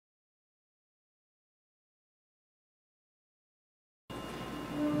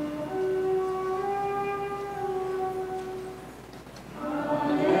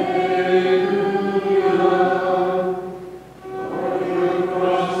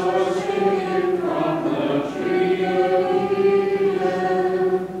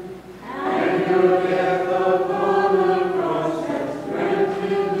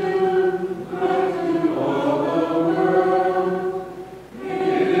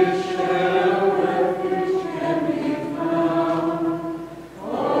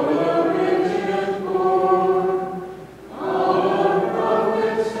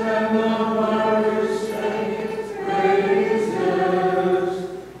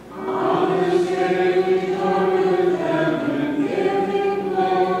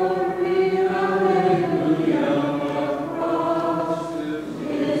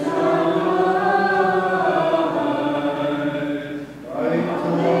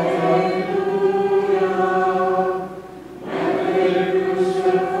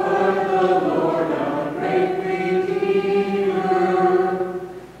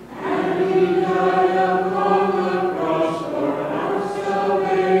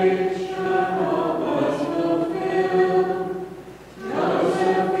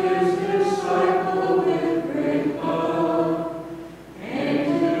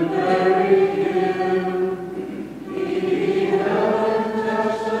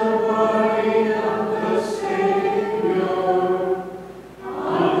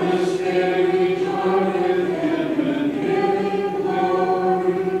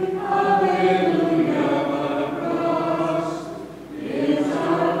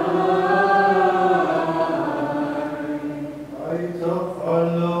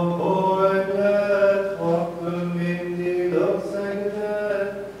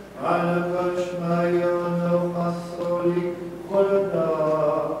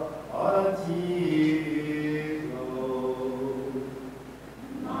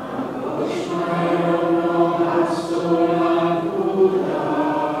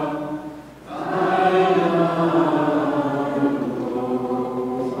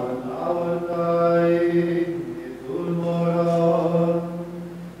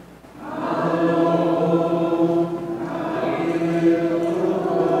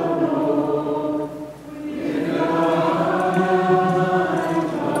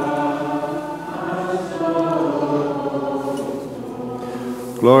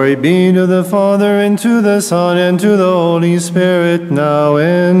Glory be to the Father, and to the Son, and to the Holy Spirit, now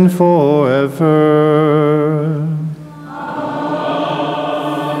and forever. Amen.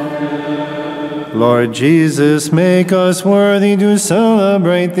 Lord Jesus, make us worthy to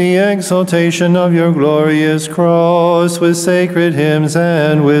celebrate the exaltation of your glorious cross with sacred hymns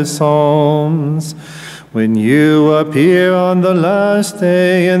and with psalms. When you appear on the last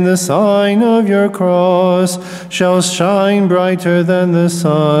day, and the sign of your cross shall shine brighter than the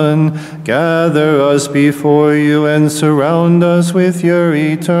sun, gather us before you and surround us with your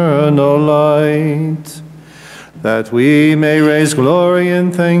eternal light, that we may raise glory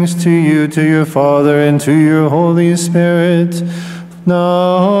and thanks to you, to your Father, and to your Holy Spirit,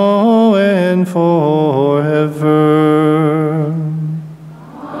 now and forever.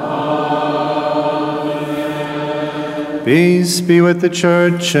 Peace be with the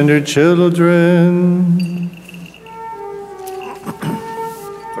church and her children.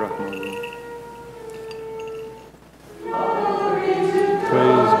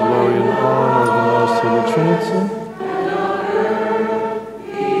 Praise, glory, and honor of the Most Holy Trinity.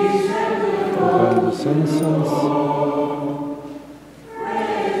 Proclaim the senses.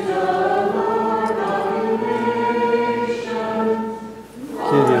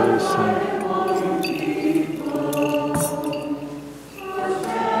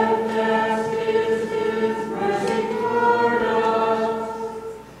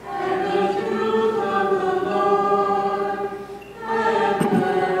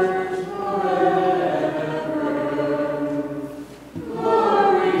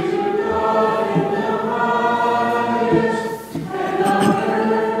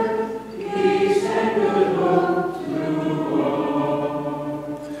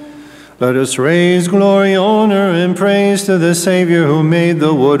 Let us raise glory, honor, and praise to the Savior, who made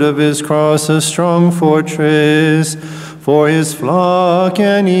the wood of his cross a strong fortress for his flock,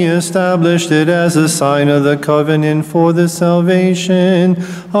 and he established it as a sign of the covenant for the salvation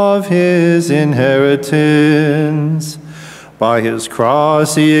of his inheritance. By his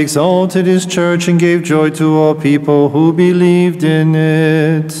cross he exalted his church and gave joy to all people who believed in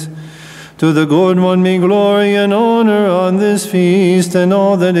it. To the good one be glory and honor on this feast and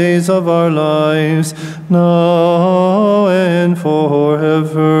all the days of our lives, now and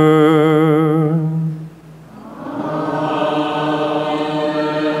forever.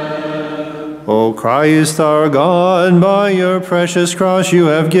 Amen. O Christ our God, by your precious cross you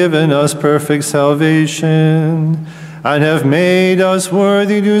have given us perfect salvation, and have made us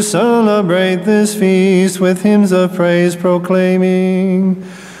worthy to celebrate this feast with hymns of praise proclaiming,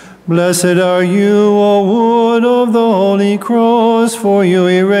 Blessed are you, O wood of the Holy Cross, for you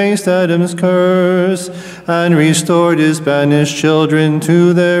erased Adam's curse, and restored his banished children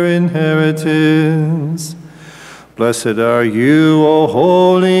to their inheritance. Blessed are you, O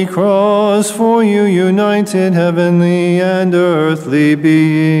Holy Cross, for you united heavenly and earthly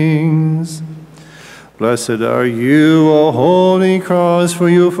beings. Blessed are you, O Holy Cross, for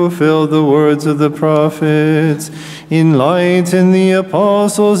you fulfilled the words of the prophets, enlightened the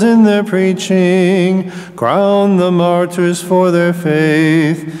apostles in their preaching, crowned the martyrs for their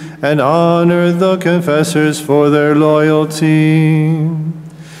faith, and honored the confessors for their loyalty.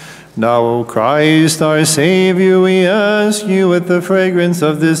 Now, O Christ, our Savior, we ask you with the fragrance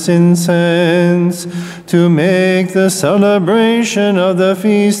of this incense to make the celebration of the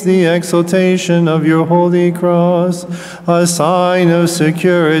feast the exaltation of your holy cross, a sign of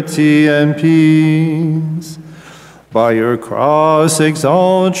security and peace. By your cross,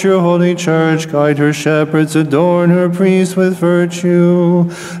 exalt your holy church, guide her shepherds, adorn her priests with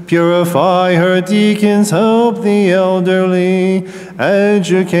virtue, purify her deacons, help the elderly,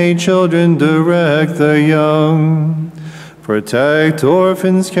 educate children, direct the young. Protect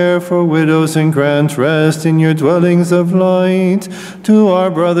orphans, care for widows, and grant rest in your dwellings of light to our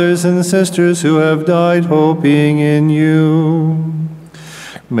brothers and sisters who have died hoping in you.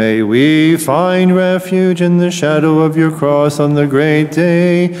 May we find refuge in the shadow of your cross on the great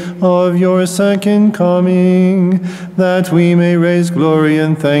day of your second coming, that we may raise glory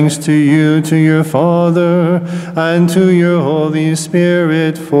and thanks to you, to your Father, and to your Holy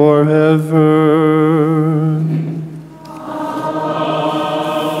Spirit forever.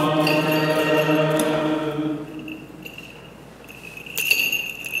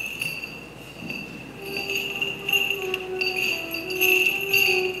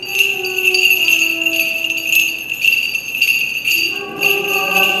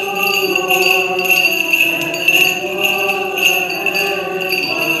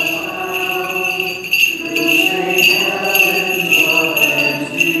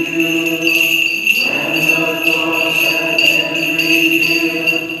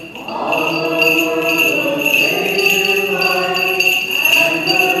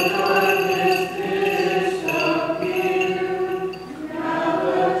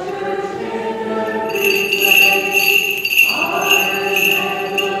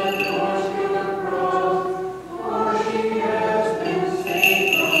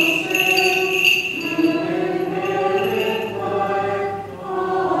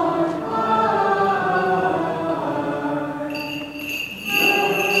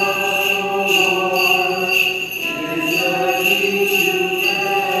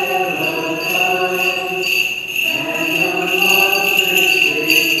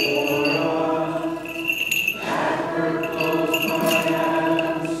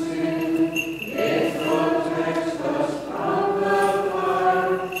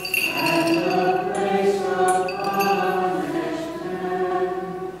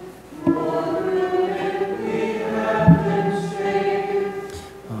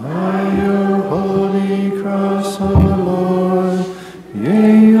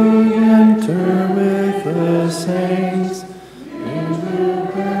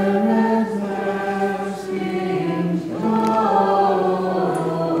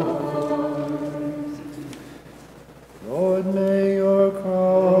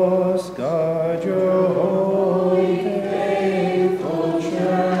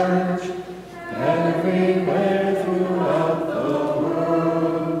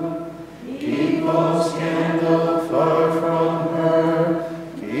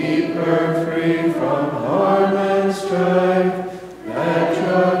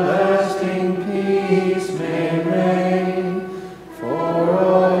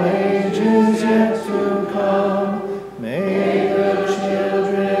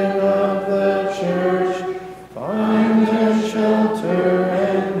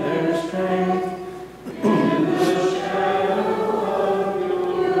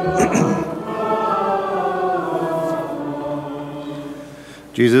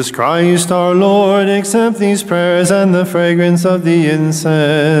 Jesus Christ our Lord, accept these prayers and the fragrance of the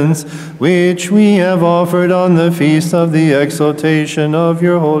incense, which we have offered on the feast of the exaltation of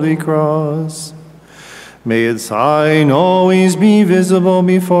your holy cross. May its sign always be visible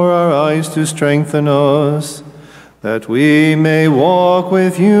before our eyes to strengthen us. that we may walk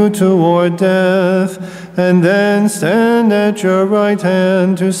with you toward death, and then stand at your right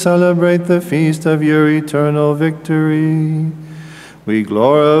hand to celebrate the feast of your eternal victory. We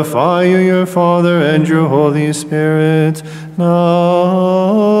glorify you, your Father, and your Holy Spirit,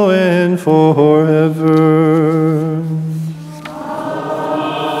 now and forever.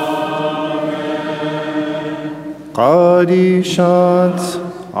 Qadishat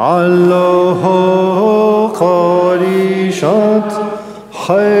Allahu Qadishat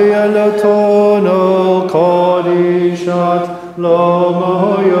Hayalaton Qadishat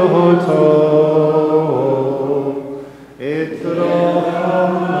Lama Yoto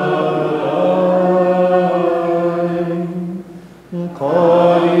Itraham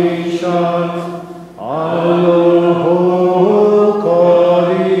Qadishat Allahu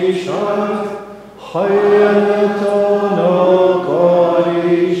Qadishat Hayalaton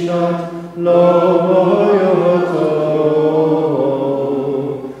Qadishat Lama Yoto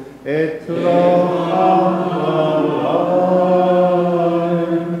Itraham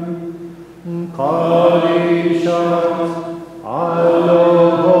Qadishat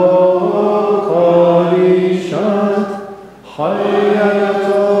Allahu Qadishat Hayalaton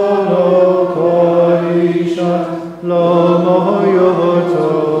Qadishat Lama Yoto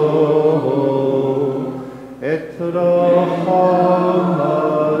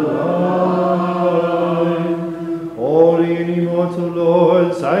Holy and immortal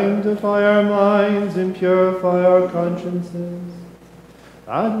Lord, sanctify our minds and purify our consciences,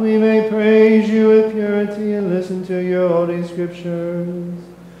 that we may praise you with purity and listen to your holy scriptures.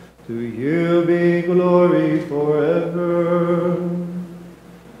 To you be glory forever.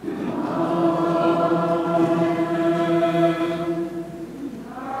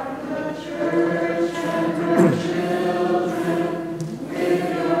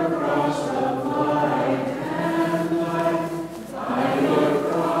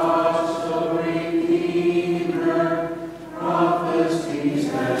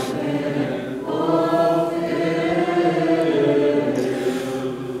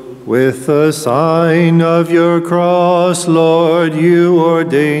 With the sign of your cross, Lord, you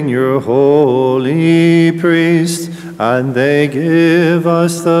ordain your holy priests, and they give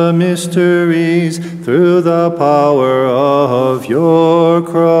us the mysteries through the power of your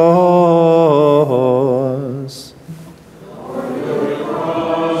cross.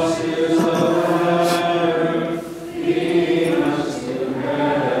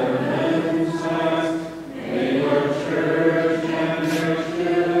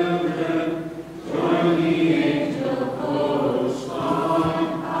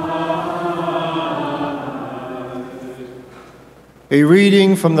 A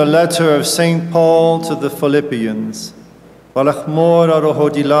reading from the letter of St. Paul to the Philippians. Balachmor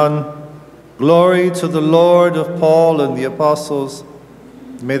arohodilan, glory to the Lord of Paul and the apostles.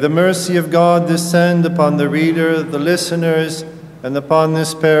 May the mercy of God descend upon the reader, the listeners, and upon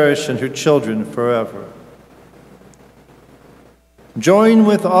this parish and her children forever. Join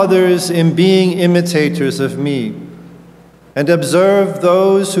with others in being imitators of me, and observe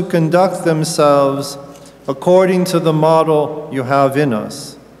those who conduct themselves according to the model you have in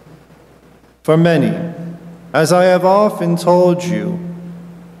us. For many, as I have often told you,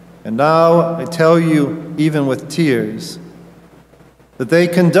 and now I tell you even with tears, that they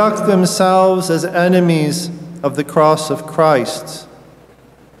conduct themselves as enemies of the cross of Christ.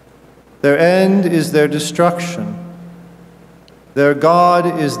 Their end is their destruction. Their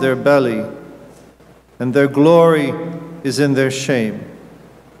God is their belly, and their glory is in their shame.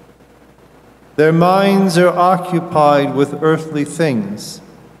 Their minds are occupied with earthly things.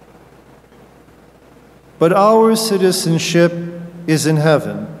 But our citizenship is in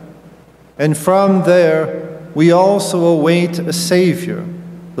heaven, and from there we also await a Savior,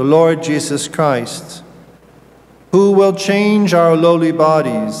 the Lord Jesus Christ, who will change our lowly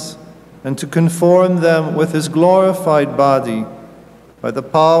bodies and to conform them with his glorified body by the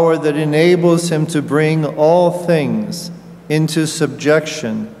power that enables him to bring all things into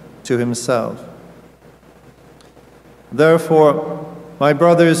subjection to himself. Therefore, my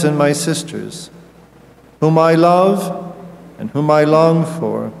brothers and my sisters, whom I love and whom I long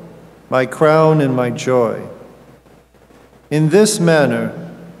for, my crown and my joy, in this manner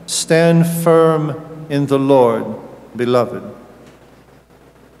stand firm in the Lord, beloved.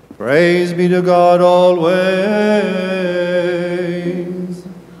 Praise be to God always.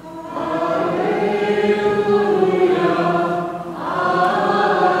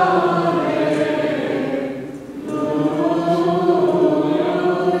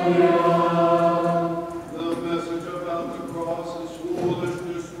 The message about the cross is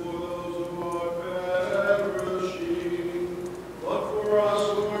foolishness for those who are perishing.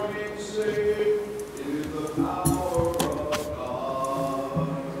 But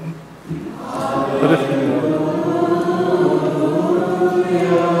if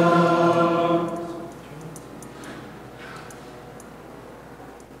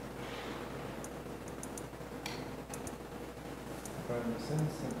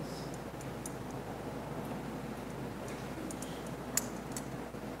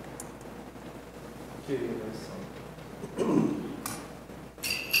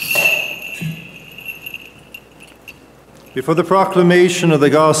before the proclamation of the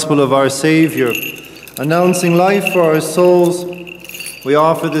gospel of our Savior, announcing life for our souls, we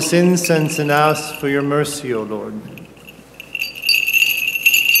offer this incense and ask for your mercy, O Lord.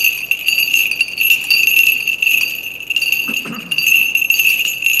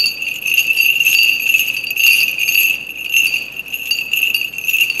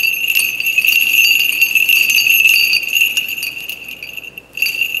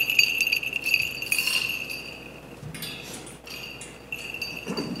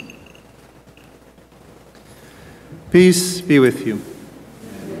 Peace be with you.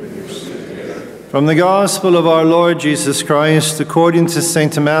 From the Gospel of our Lord Jesus Christ, according to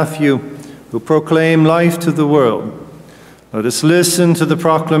St. Matthew, who proclaimed life to the world, let us listen to the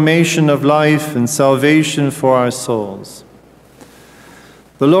proclamation of life and salvation for our souls.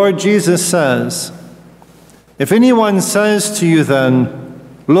 The Lord Jesus says, "If anyone says to you then,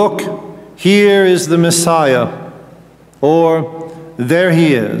 'Look, here is the Messiah,' or 'There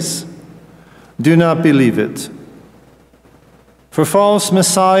he is,' do not believe it. For false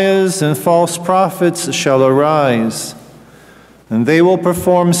messiahs and false prophets shall arise, and they will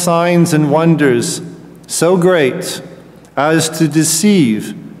perform signs and wonders so great as to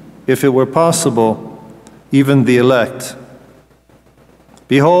deceive, if it were possible, even the elect.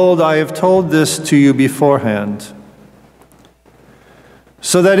 Behold, I have told this to you beforehand.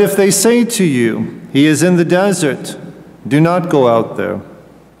 So that if they say to you, 'He is in the desert,' do not go out there.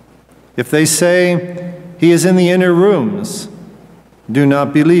 If they say, 'He is in the inner rooms,' do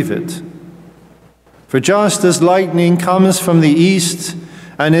not believe it. For just as lightning comes from the east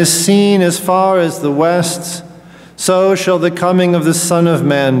and is seen as far as the west, so shall the coming of the Son of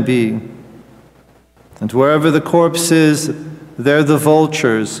Man be. And wherever the corpse is, there the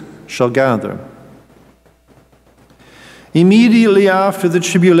vultures shall gather. Immediately after the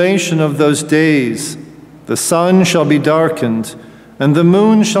tribulation of those days, the sun shall be darkened, and the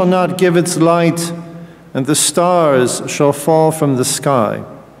moon shall not give its light, and the stars shall fall from the sky,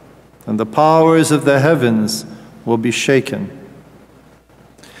 and the powers of the heavens will be shaken.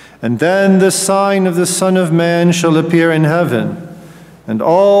 And then the sign of the Son of Man shall appear in heaven, and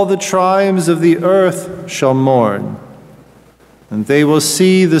all the tribes of the earth shall mourn. And they will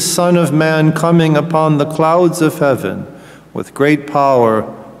see the Son of Man coming upon the clouds of heaven with great power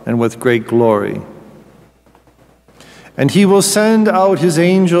and with great glory. And he will send out his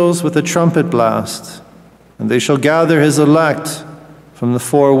angels with a trumpet blast, and they shall gather his elect from the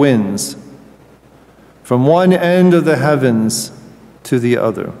four winds, from one end of the heavens to the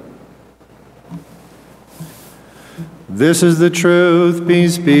other." This is the truth.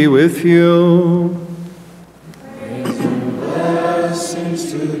 Peace be with you. Praise and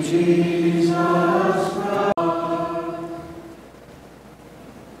blessings to Jesus Christ.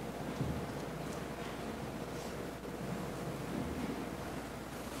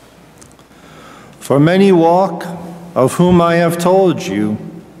 For many walk, of whom I have told you,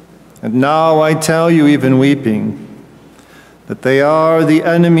 and now I tell you even weeping, that they are the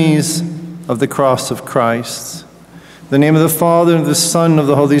enemies of the cross of Christ. In the name of the Father, and of the Son, and of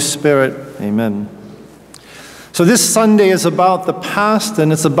the Holy Spirit. Amen. So this Sunday is about the past,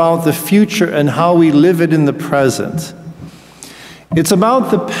 and it's about the future and how we live it in the present. It's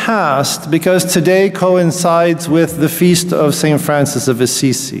about the past because today coincides with the feast of St. Francis of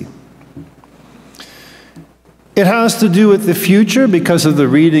Assisi. It has to do with the future because of the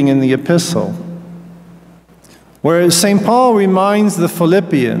reading in the epistle, where St. Paul reminds the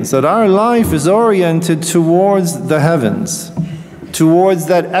Philippians that our life is oriented towards the heavens, towards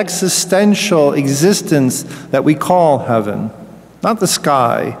that existential existence that we call heaven, not the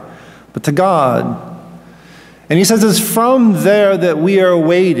sky, but to God. And he says it's from there that we are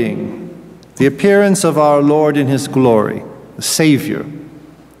awaiting the appearance of our Lord in his glory, the Savior,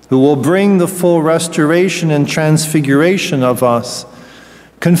 who will bring the full restoration and transfiguration of us,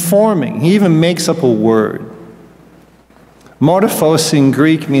 conforming. He even makes up a word. Morphos in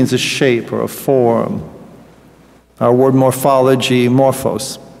Greek means a shape or a form. Our word morphology,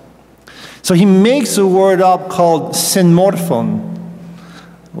 morphos. So he makes a word up called synmorphon,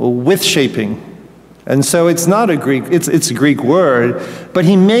 with shaping. And so it's not a Greek, it's a Greek word, but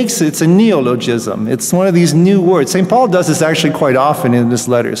he makes it's a neologism. It's one of these new words. St. Paul does this actually quite often in his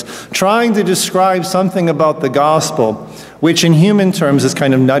letters, trying to describe something about the gospel, which in human terms is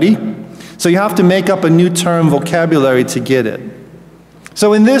kind of nutty. So you have to make up a new term vocabulary to get it.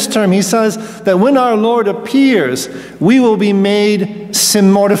 So in this term, he says that when our Lord appears, we will be made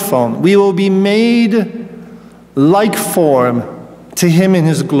simorphon. We will be made like form to him in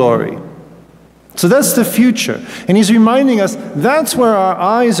his glory. So that's the future. And he's reminding us that's where our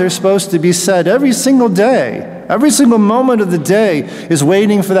eyes are supposed to be set every single day. Every single moment of the day is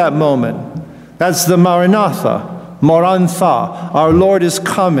waiting for that moment. That's the Maranatha, Morantha. Our Lord is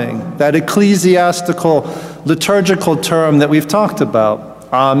coming. That ecclesiastical, liturgical term that we've talked about.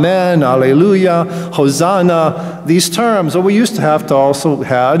 Amen, Alleluia, Hosanna, these terms. Well, we used to have to also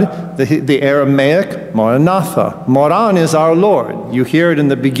had the Aramaic Maranatha. Moran is our Lord. You hear it in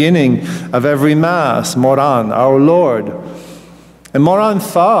the beginning of every Mass, Moran, our Lord. And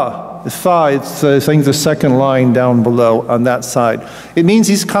Morantha, it's I think the second line down below on that side. It means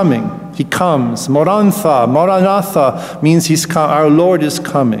he's coming. He comes. Morantha, Maranatha means our Lord is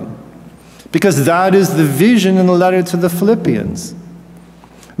coming. Because that is the vision in the letter to the Philippians.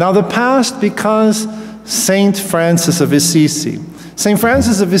 Now the past, because Saint Francis of Assisi. Saint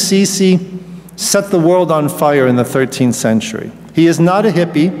Francis of Assisi set the world on fire in the 13th century. He is not a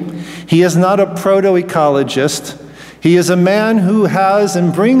hippie. He is not a proto-ecologist. He is a man who has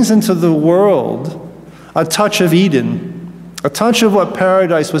and brings into the world a touch of Eden, a touch of what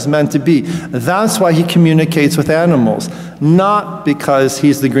paradise was meant to be. That's why he communicates with animals. Not because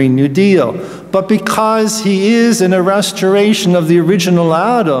he's the Green New Deal, but because he is in a restoration of the original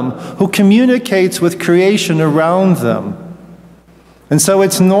Adam who communicates with creation around them. And so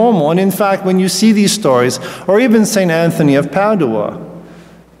it's normal. And in fact, when you see these stories, or even St. Anthony of Padua,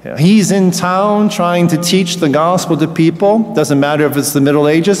 he's in town trying to teach the gospel to people. Doesn't matter if it's the Middle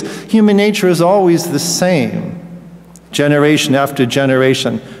Ages. Human nature is always the same. Generation after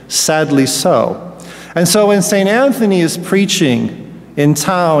generation, sadly so. And so when St. Anthony is preaching in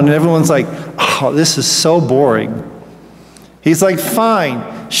town and everyone's like, oh, this is so boring, he's like,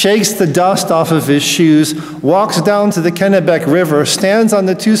 fine, shakes the dust off of his shoes, walks down to the Kennebec River, stands on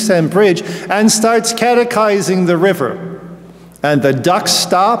the Toussaint Bridge, and starts catechizing the river. And the ducks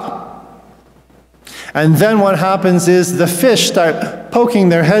stop. And then what happens is the fish start poking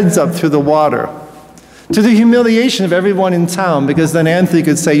their heads up through the water, to the humiliation of everyone in town, because then Anthony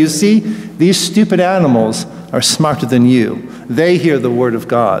could say, you see, these stupid animals are smarter than you. They hear the word of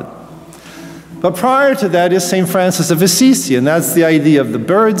God. But prior to that is St. Francis of Assisi, and that's the idea of the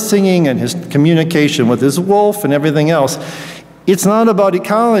bird singing and his communication with his wolf and everything else. It's not about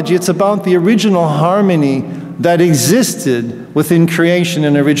ecology, it's about the original harmony that existed within creation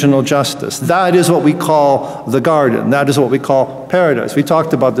and original justice. That is what we call the garden. That is what we call paradise. We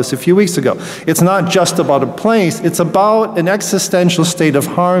talked about this a few weeks ago. It's not just about a place, it's about an existential state of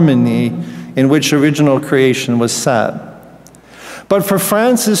harmony in which original creation was set. But for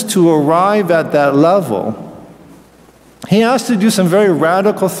Francis to arrive at that level, he has to do some very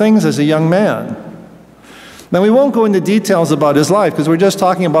radical things as a young man. Now, we won't go into details about his life because we're just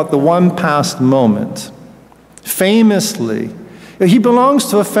talking about the one past moment. Famously, he belongs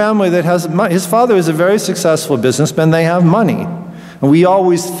to a family that has money. His father is a very successful businessman. They have money. And we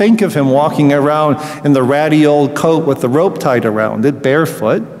always think of him walking around in the ratty old coat with the rope tied around it,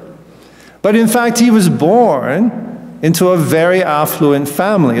 barefoot. But in fact, he was born into a very affluent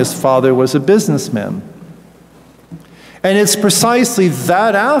family. His father was a businessman. And it's precisely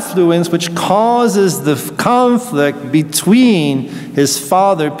that affluence which causes the conflict between his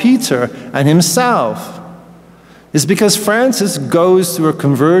father, Peter, and himself. Is because Francis goes through a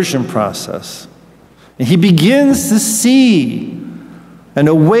conversion process. And he begins to see and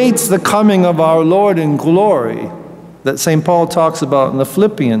awaits the coming of our Lord in glory that St. Paul talks about in the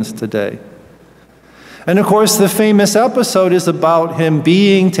Philippians today. And of course, the famous episode is about him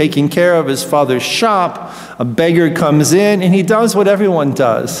taking care of his father's shop. A beggar comes in, and he does what everyone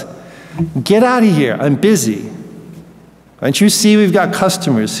does. Get out of here, I'm busy. Can't you see we've got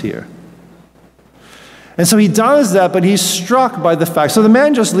customers here? And so he does that, but he's struck by the fact. So the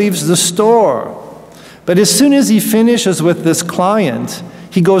man just leaves the store. But as soon as he finishes with this client,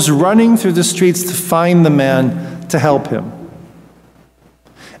 he goes running through the streets to find the man to help him.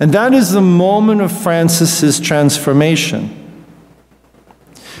 And that is the moment of Francis's transformation.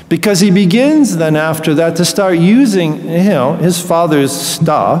 Because he begins then after that to start using, his father's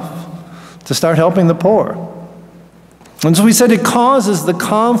stuff to start helping the poor. And so we said it causes the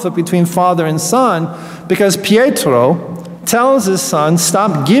conflict between father and son because Pietro, tells his son,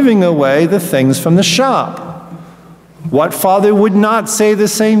 stop giving away the things from the shop. What father would not say the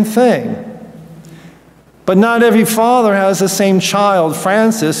same thing? But not every father has the same child,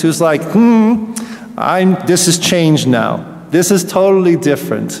 Francis, who's like, this has changed now. This is totally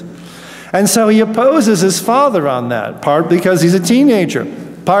different. And so he opposes his father on that, partly because he's a teenager,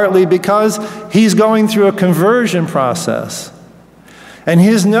 partly because he's going through a conversion process. And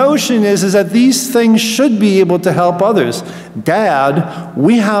his notion is that these things should be able to help others. Dad,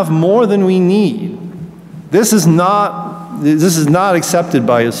 we have more than we need. This is not accepted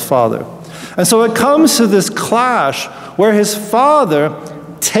by his father. And so it comes to this clash where his father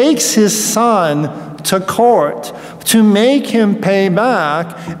takes his son to court to make him pay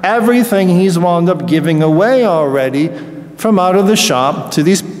back everything he's wound up giving away already from out of the shop to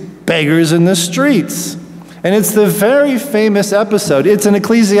these beggars in the streets. And it's the very famous episode. It's an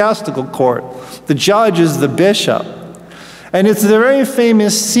ecclesiastical court. The judge is the bishop. And it's the very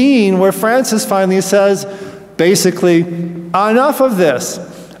famous scene where Francis finally says, basically, enough of this.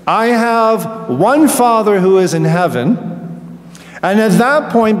 I have one Father who is in heaven, and at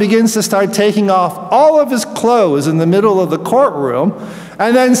that point begins to start taking off all of his clothes in the middle of the courtroom,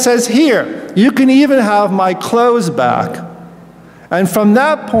 and then says, here, you can even have my clothes back. And from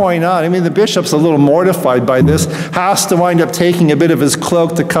that point on, I mean, the bishop's a little mortified by this, has to wind up taking a bit of his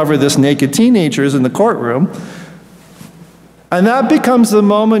cloak to cover this naked teenagers in the courtroom. And that becomes the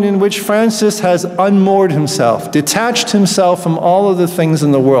moment in which Francis has unmoored himself, detached himself from all of the things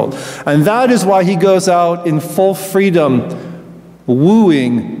in the world. And that is why he goes out in full freedom,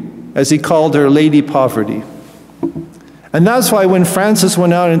 wooing, as he called her, Lady Poverty. And that's why when Francis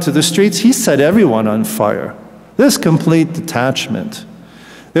went out into the streets, he set everyone on fire. This complete detachment.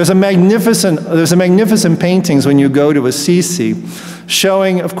 There's a magnificent paintings when you go to Assisi,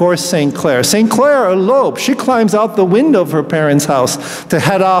 showing, of course, St. Clare. St. Clare elopes. She climbs out the window of her parents' house to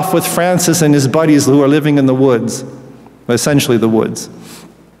head off with Francis and his buddies who are living in the woods, essentially the woods.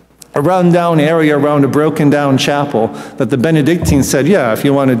 A run-down area around a broken-down chapel that the Benedictines said, yeah, if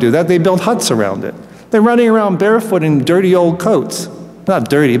you want to do that, they built huts around it. They're running around barefoot in dirty old coats. Not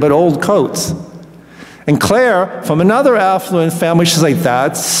dirty, but old coats. And Claire, from another affluent family, she's like,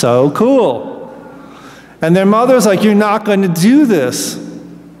 that's so cool. And their mother's like, you're not going to do this.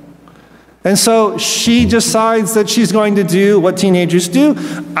 And so she decides that she's going to do what teenagers do.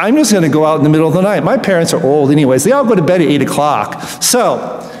 I'm just going to go out in the middle of the night. My parents are old anyways. They all go to bed at 8 o'clock.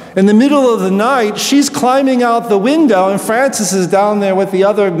 So in the middle of the night, she's climbing out the window, and Francis is down there with the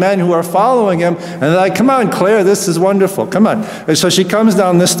other men who are following him. And they're like, come on, Claire, this is wonderful. Come on. And so she comes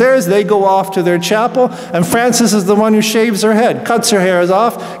down the stairs. They go off to their chapel, and Francis is the one who shaves her head, cuts her hairs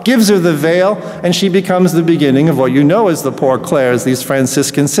off, gives her the veil, and she becomes the beginning of what you know as the poor Clares, these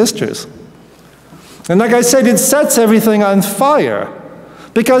Franciscan sisters. And like I said, it sets everything on fire.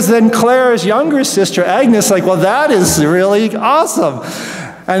 Because then Claire's younger sister, Agnes, like, well, that is really awesome.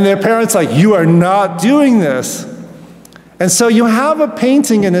 And their parents like, you are not doing this. And so you have a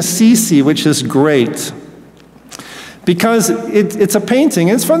painting in Assisi, which is great. Because it's a painting,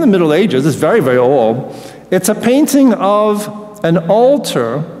 it's from the Middle Ages, it's very, very old. It's a painting of an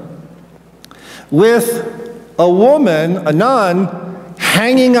altar with a woman, a nun,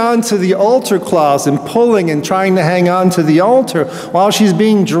 hanging onto the altar cloths and pulling and trying to hang on to the altar while she's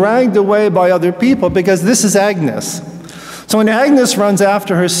being dragged away by other people, because this is Agnes. So when Agnes runs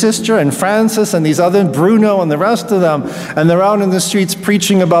after her sister and Francis and these other, Bruno and the rest of them, and they're out in the streets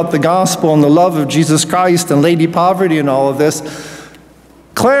preaching about the gospel and the love of Jesus Christ and Lady Poverty and all of this,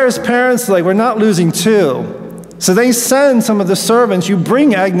 Claire's parents are like, we're not losing two. So they send some of the servants, you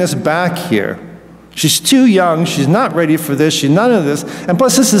bring Agnes back here. She's too young, she's not ready for this, she's none of this, and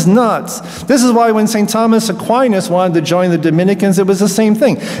plus this is nuts. This is why when St. Thomas Aquinas wanted to join the Dominicans, it was the same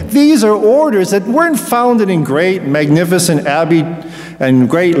thing. These are orders that weren't founded in great, magnificent abbey and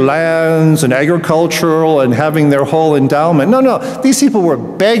great lands and agricultural and having their whole endowment. No, no, these people were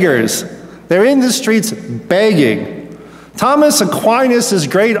beggars. They're in the streets begging. Thomas Aquinas'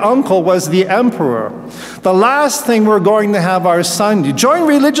 great uncle was the emperor. The last thing we're going to have our son do, join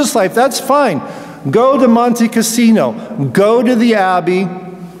religious life, that's fine. Go to Monte Cassino, go to the abbey,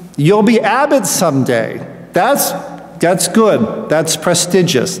 you'll be abbot someday. That's good, that's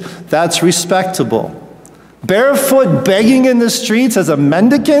prestigious, that's respectable. Barefoot begging in the streets as a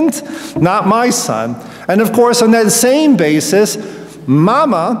mendicant? Not my son. And of course, on that same basis,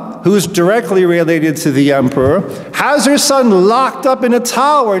 Mama, who's directly related to the emperor, has her son locked up in a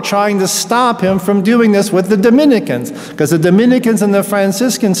tower trying to stop him from doing this with the Dominicans, because the Dominicans and the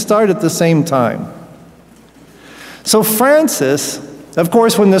Franciscans start at the same time. So Francis Of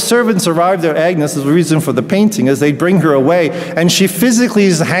course, when the servants arrived there, Agnes is the reason for the painting, as they bring her away, and she physically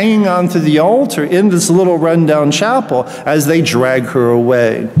is hanging onto the altar in this little rundown chapel as they drag her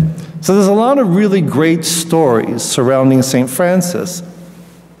away. So there's a lot of really great stories surrounding St. Francis.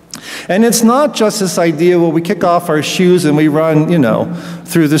 And it's not just this idea, well, we kick off our shoes and we run,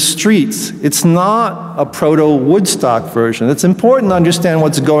 through the streets. It's not a proto-Woodstock version. It's important to understand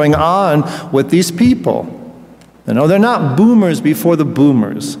what's going on with these people. They're not boomers before the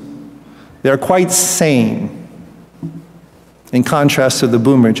boomers. They're quite sane, in contrast to the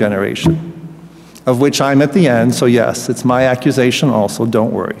boomer generation, of which I'm at the end, so yes, it's my accusation also,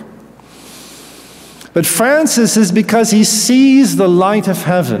 don't worry. But Francis is because he sees the light of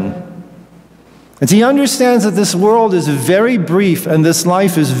heaven. And he understands that this world is very brief and this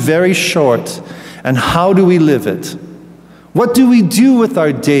life is very short. And how do we live it? What do we do with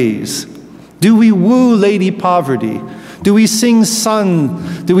our days? Do we woo Lady Poverty? Do we sing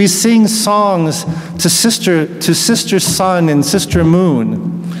songs to Sister Sun and Sister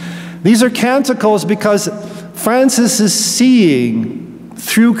Moon? These are canticles because Francis is seeing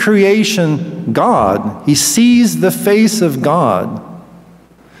through creation God. He sees the face of God.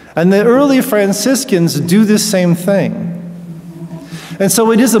 And the early Franciscans do the same thing. And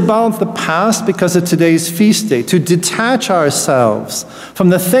so it is about the past, because of today's feast day, to detach ourselves from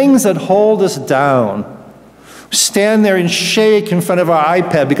the things that hold us down. Stand there and shake in front of our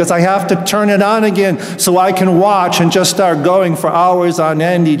iPad because I have to turn it on again so I can watch and just start going for hours on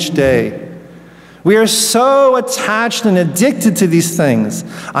end each day. We are so attached and addicted to these things.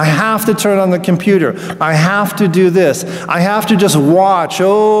 I have to turn on the computer. I have to do this. I have to just watch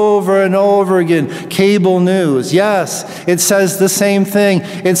over and over again cable news. Yes, it says the same thing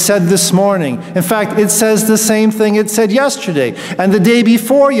it said this morning. In fact, it says the same thing it said yesterday and the day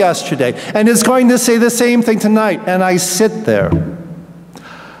before yesterday. And it's going to say the same thing tonight. And I sit there.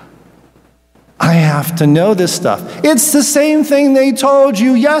 I have to know this stuff. It's the same thing they told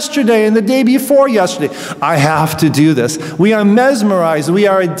you yesterday and the day before yesterday. I have to do this. We are mesmerized. We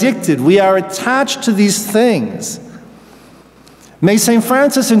are addicted. We are attached to these things. May St.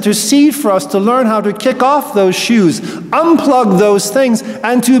 Francis intercede for us to learn how to kick off those shoes, unplug those things,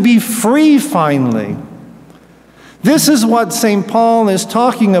 and to be free finally. This is what St. Paul is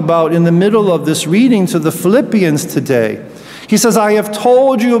talking about in the middle of this reading to the Philippians today. He says, I have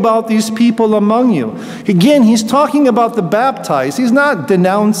told you about these people among you. Again, he's talking about the baptized. He's not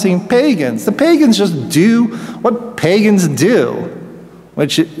denouncing pagans. The pagans just do what pagans do,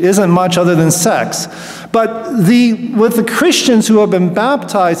 which isn't much other than sex. But with the Christians who have been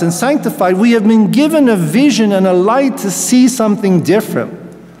baptized and sanctified, we have been given a vision and a light to see something different.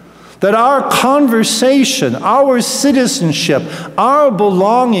 That our conversation, our citizenship, our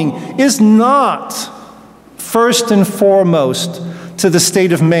belonging is not first and foremost to the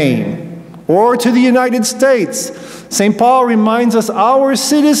state of Maine or to the United States. St. Paul reminds us our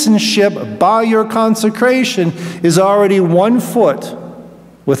citizenship by your consecration is already 1 foot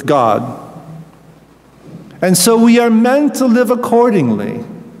with God. And so we are meant to live accordingly.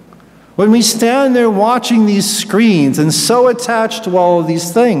 When we stand there watching these screens and so attached to all of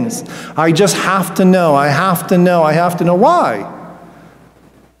these things, I just have to know, I have to know, I have to know. Why?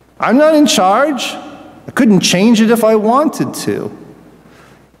 I'm not in charge. I couldn't change it if I wanted to.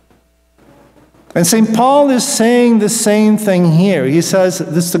 And St. Paul is saying the same thing here. He says,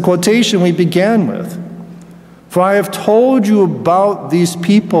 this is the quotation we began with. For I have told you about these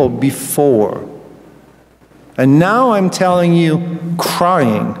people before. And now I'm telling you,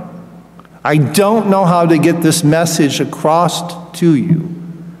 crying. I don't know how to get this message across to you.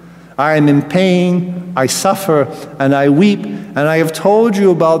 I am in pain, I suffer, and I weep, and I have told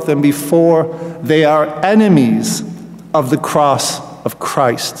you about them before. They are enemies of the cross of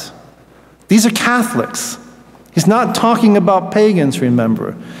Christ. These are Catholics. He's not talking about pagans,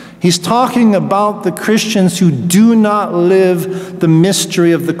 remember. He's talking about the Christians who do not live the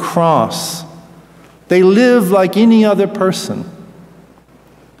mystery of the cross. They live like any other person.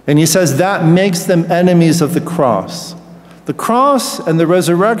 And he says that makes them enemies of the cross. The cross and the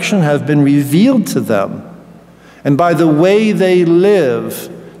resurrection have been revealed to them. And by the way they live,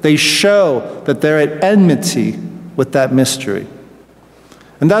 they show that they're at enmity with that mystery.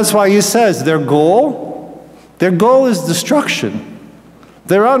 And that's why he says their goal is destruction.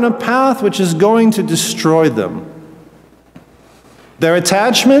 They're on a path which is going to destroy them. Their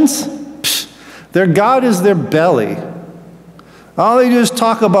attachments, their God is their belly. All they do is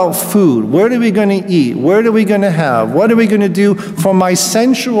talk about food. Where are we going to eat? What are we going to have? What are we going to do for my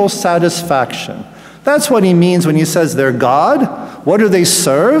sensual satisfaction? That's what he means when he says their God. What do they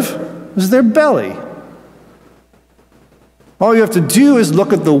serve? Is their belly. All you have to do is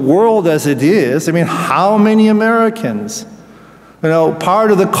look at the world as it is. I mean, how many Americans?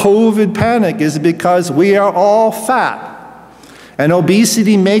 Part of the COVID panic is because we are all fat. And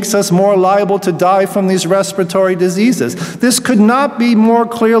obesity makes us more liable to die from these respiratory diseases. This could not be more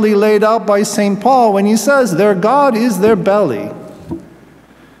clearly laid out by St. Paul when he says their God is their belly.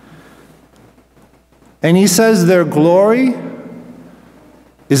 And he says their glory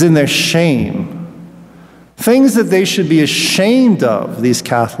is in their shame. Things that they should be ashamed of, these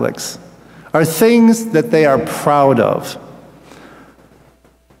Catholics, are things that they are proud of.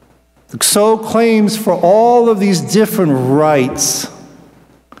 So claims for all of these different rights,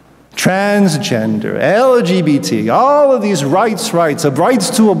 transgender, LGBT, all of these rights of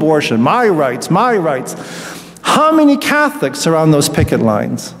rights to abortion, my rights. How many Catholics are on those picket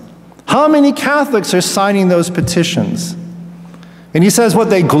lines? How many Catholics are signing those petitions? And he says what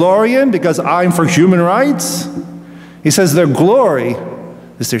they glory in because I'm for human rights. He says their glory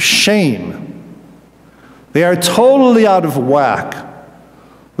is their shame. They are totally out of whack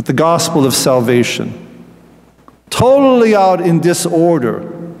with the gospel of salvation, totally out in disorder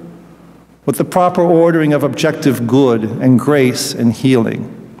with the proper ordering of objective good and grace and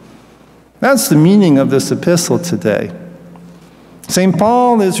healing. That's the meaning of this epistle today. St.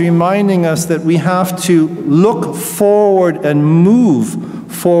 Paul is reminding us that we have to look forward and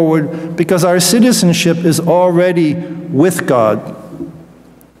move forward because our citizenship is already with God.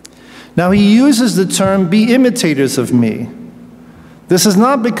 Now he uses the term, be imitators of me. This is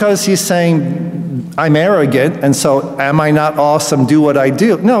not because he's saying, I'm arrogant, and so am I not awesome, do what I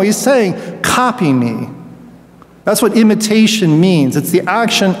do. No, he's saying, copy me. That's what imitation means. It's the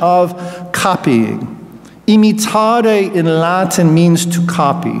action of copying. Imitare in Latin means to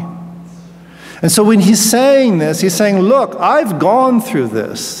copy. And so when he's saying this, he's saying, look, I've gone through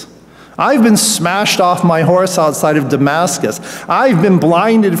this. I've been smashed off my horse outside of Damascus. I've been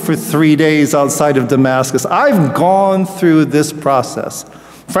blinded for 3 days outside of Damascus. I've gone through this process.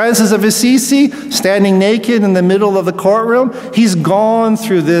 Francis of Assisi, standing naked in the middle of the courtroom, he's gone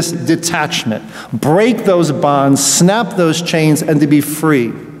through this detachment. Break those bonds, snap those chains, and to be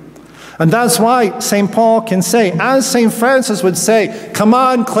free. And that's why St. Paul can say, as St. Francis would say, come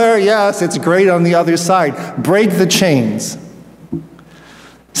on, Claire, yes, it's great on the other side. Break the chains.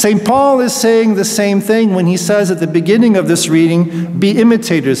 St. Paul is saying the same thing when he says at the beginning of this reading, be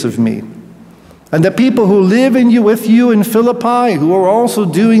imitators of me. And the people who live with you in Philippi, who are also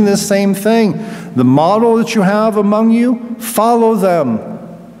doing the same thing, the model that you have among you, follow them.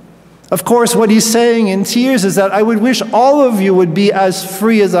 Of course, what he's saying in tears is that I would wish all of you would be as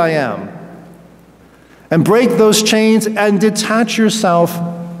free as I am. And break those chains and detach yourself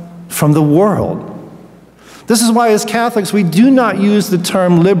from the world. This is why as Catholics we do not use the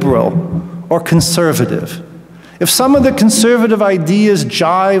term liberal or conservative. If some of the conservative ideas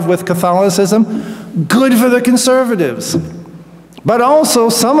jive with Catholicism, good for the conservatives. But also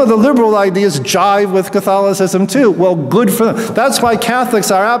some of the liberal ideas jive with Catholicism too. Well, good for them. That's why Catholics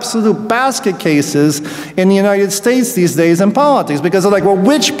are absolute basket cases in the United States these days in politics, because they're like, well,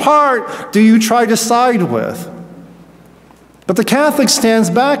 which part do you try to side with? But the Catholic stands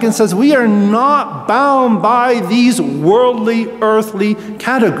back and says, we are not bound by these worldly, earthly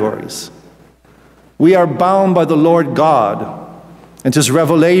categories. We are bound by the Lord God and His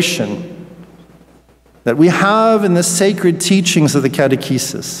revelation that we have in the sacred teachings of the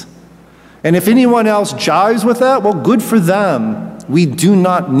catechesis. And if anyone else jives with that, well, good for them. We do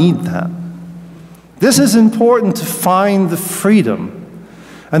not need that. This is important to find the freedom.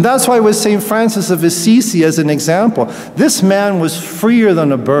 And that's why with St. Francis of Assisi as an example, this man was freer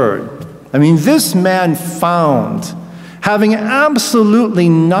than a bird. I mean, this man found, having absolutely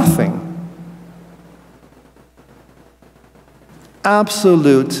nothing,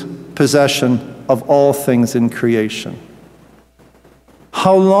 absolute possession of all things in creation.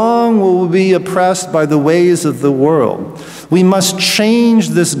 How long will we be oppressed by the ways of the world? We must change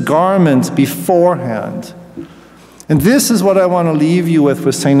this garment beforehand. And this is what I want to leave you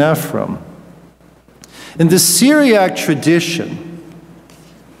with St. Ephrem. In the Syriac tradition,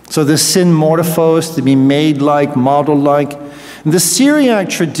 so the sin mortiphos, to be made like, modeled like, in the Syriac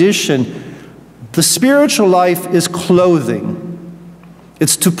tradition, the spiritual life is clothing.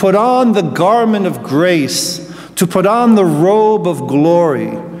 It's to put on the garment of grace, to put on the robe of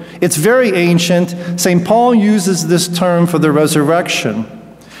glory. It's very ancient. St. Paul uses this term for the resurrection.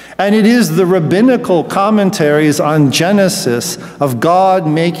 And it is the rabbinical commentaries on Genesis of God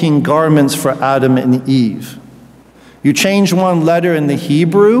making garments for Adam and Eve. You change one letter in the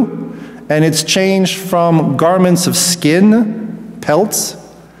Hebrew, and it's changed from garments of skin, pelts,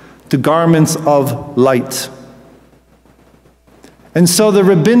 to garments of light. And so the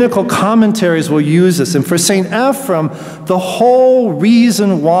rabbinical commentaries will use this. And for St. Ephrem, the whole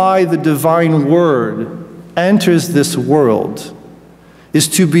reason why the divine word enters this world is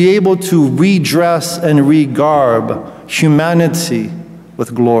to be able to redress and regarb humanity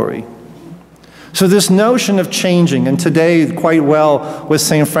with glory. So this notion of changing, and today quite well with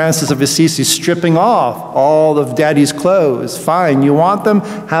St. Francis of Assisi stripping off all of daddy's clothes. Fine, you want them?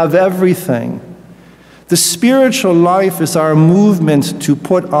 Have everything. The spiritual life is our movement to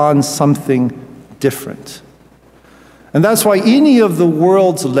put on something different. And that's why any of the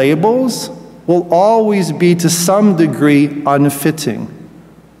world's labels will always be to some degree unfitting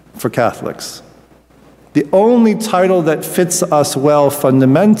for Catholics. The only title that fits us well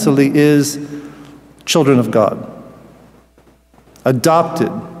fundamentally is children of God.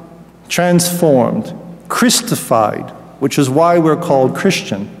 Adopted, transformed, Christified, which is why we're called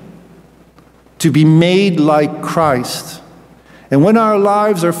Christian. To be made like Christ. And when our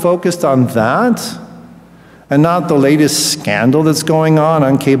lives are focused on that, and not the latest scandal that's going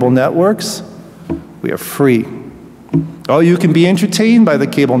on cable networks, we are free. Oh, you can be entertained by the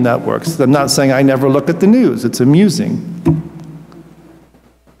cable networks. I'm not saying I never look at the news. It's amusing.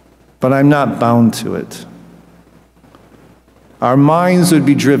 But I'm not bound to it. Our minds would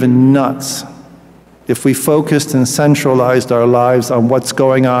be driven nuts if we focused and centralized our lives on what's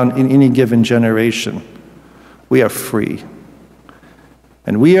going on in any given generation. We are free.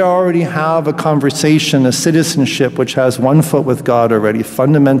 And we already have a conversation, a citizenship, which has one foot with God already,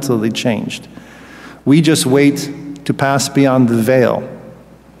 fundamentally changed. We just wait to pass beyond the veil.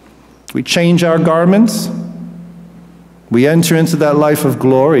 We change our garments. We enter into that life of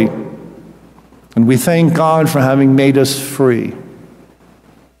glory. And we thank God for having made us free.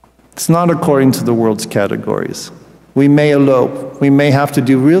 It's not according to the world's categories. We may elope. We may have to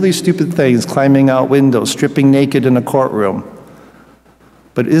do really stupid things, climbing out windows, stripping naked in a courtroom.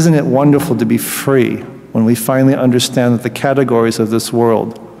 But isn't it wonderful to be free when we finally understand that the categories of this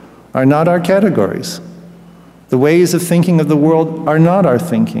world are not our categories? The ways of thinking of the world are not our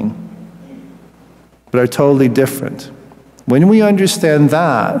thinking, but are totally different. When we understand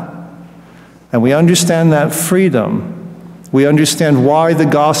that, and we understand that freedom, we understand why the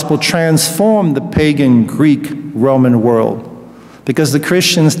gospel transformed the pagan Greek-Roman world. Because the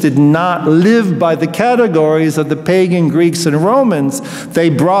Christians did not live by the categories of the pagan Greeks and Romans. They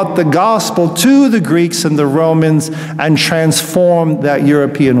brought the gospel to the Greeks and the Romans and transformed that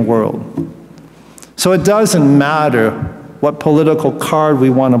European world. So it doesn't matter what political card we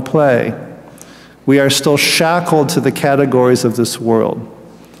want to play. We are still shackled to the categories of this world.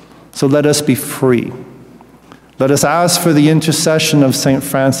 So let us be free. Let us ask for the intercession of St.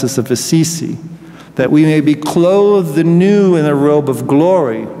 Francis of Assisi, that we may be clothed anew in a robe of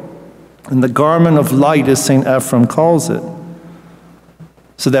glory, in the garment of light, as St. Ephrem calls it,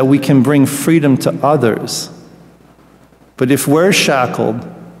 so that we can bring freedom to others. But if we're shackled,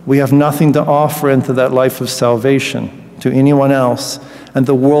 we have nothing to offer into that life of salvation to anyone else, and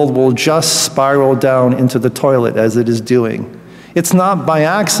the world will just spiral down into the toilet as it is doing. It's not by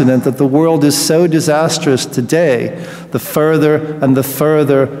accident that the world is so disastrous today, the further and the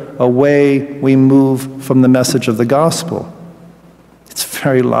further away we move from the message of the gospel. It's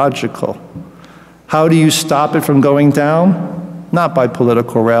very logical. How do you stop it from going down? Not by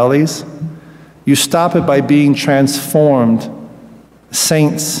political rallies. You stop it by being transformed,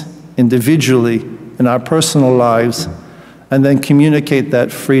 saints individually in our personal lives, and then communicate that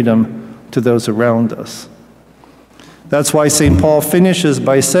freedom to those around us. That's why St. Paul finishes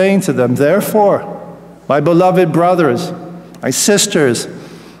by saying to them, therefore, my beloved brothers, my sisters,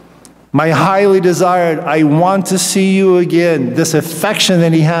 my highly desired, I want to see you again, this affection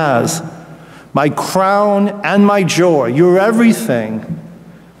that he has, my crown and my joy, you're everything.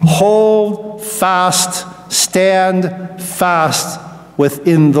 Hold fast, stand fast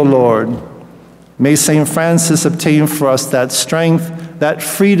within the Lord. May St. Francis obtain for us that strength, that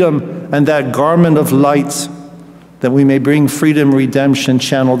freedom, and that garment of light, that we may bring freedom, redemption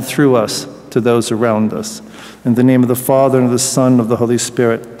channeled through us to those around us. In the name of the Father, and of the Son, and of the Holy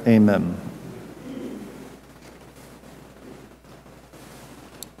Spirit, amen.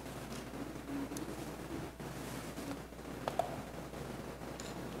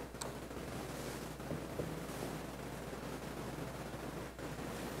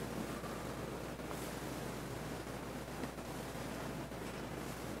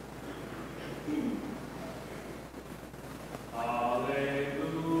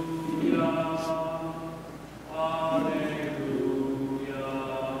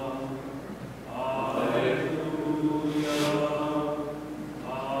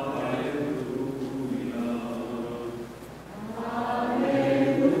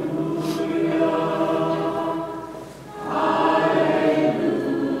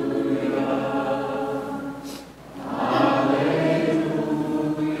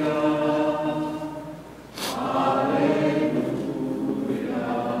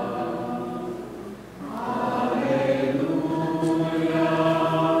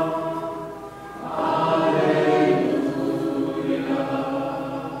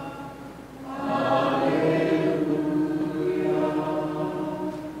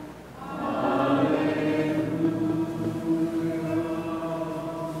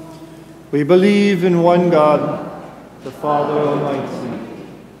 We believe in one God, the Father Almighty,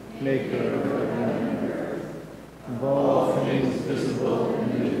 maker of heaven and earth, of all things visible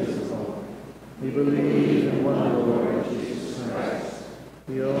and invisible. We believe in one Lord Jesus Christ,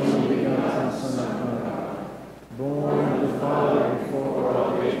 the only begotten Son of God, born of the Father before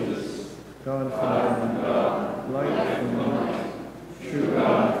all ages, God from God, light from light, true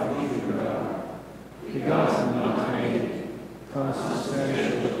God from true God, begotten, not made,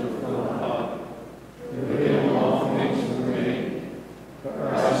 consubstantial with the Father. In him all things were made, for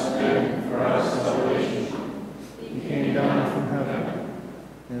us and for our salvation. He came down from heaven,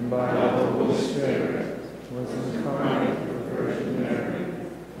 and by the Holy Spirit was incarnate of the Virgin Mary,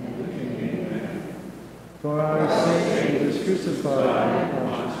 and became man. For our sake he was crucified on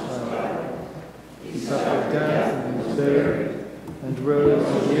Pontius Pilate. He suffered death and was buried, and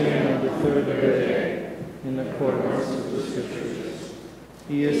rose again on the third day, in accordance with the Scriptures.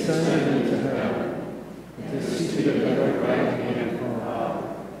 He ascended into heaven, and is seated at the right hand of God.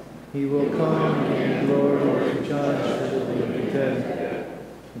 He will come in glory to judge the living and the dead,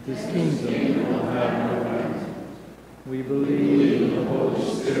 and his kingdom will have no end. We believe in the Holy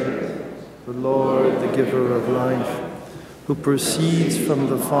Spirit, the Lord, the giver of life, who proceeds from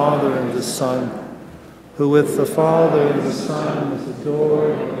the Father and the Son, who with the Father and the Son is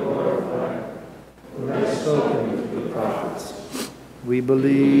adored and glorified, who has spoken to the prophets. We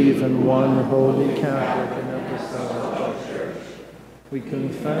believe in one holy Catholic and Apostolic Church. We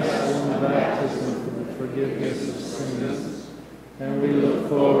confess one baptism for the forgiveness of sins, and we look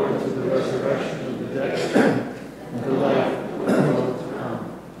forward to the resurrection of the dead and the life world to come.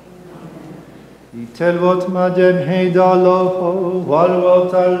 Itelvot madem heidaloho,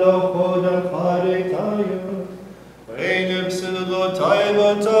 walvot aloho da paretayo, reinem silvotai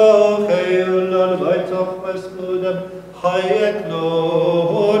heulal vaitoch mesudem, hayek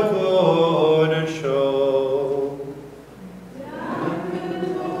lor kon show.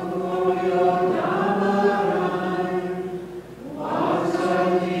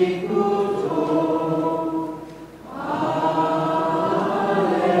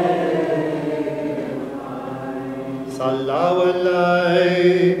 Sallaw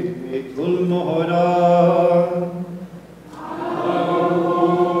alay mikul mohoran.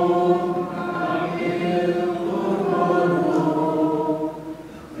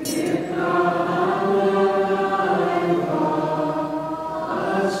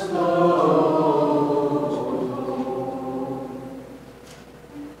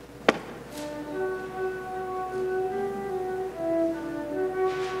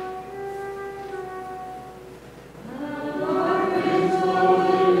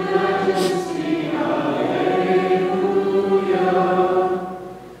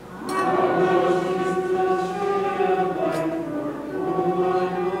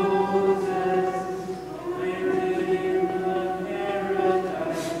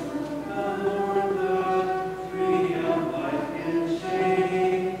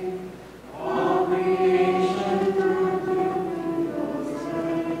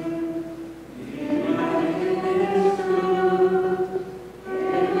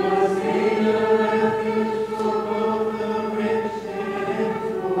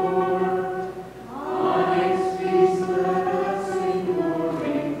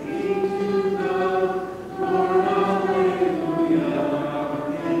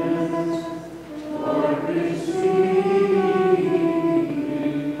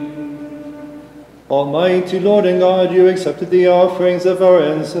 Almighty Lord and God, you accepted the offerings of our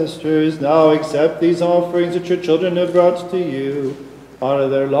ancestors. Now accept these offerings that your children have brought to you. Honor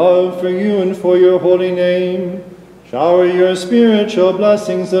their love for you and for your holy name. Shower your spiritual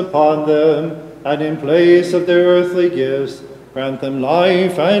blessings upon them, and in place of their earthly gifts, grant them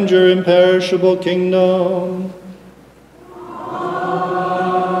life and your imperishable kingdom.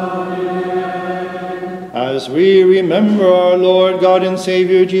 As we remember our Lord God and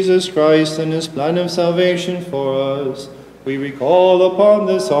Savior Jesus Christ and his plan of salvation for us, we recall upon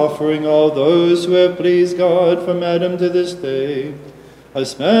this offering all those who have pleased God from Adam to this day,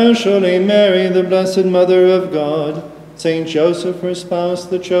 especially Mary, the Blessed Mother of God, Saint Joseph, her spouse,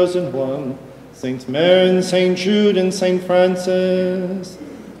 the chosen one, Saint Mary, Saint Jude, and Saint Francis.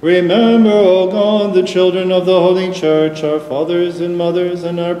 Remember, O God, the children of the Holy Church, our fathers and mothers,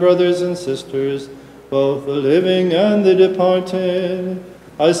 and our brothers and sisters, both the living and the departed,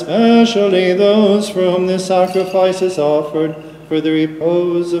 especially those for whom this sacrifice is offered for the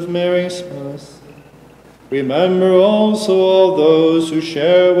repose of Mary's spouse. Remember also all those who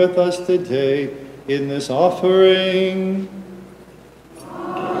share with us today in this offering.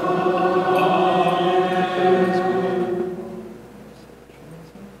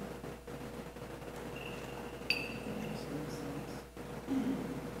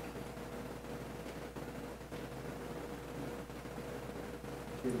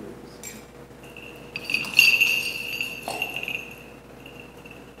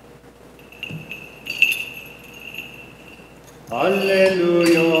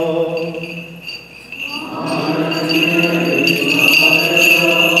 Alleluia.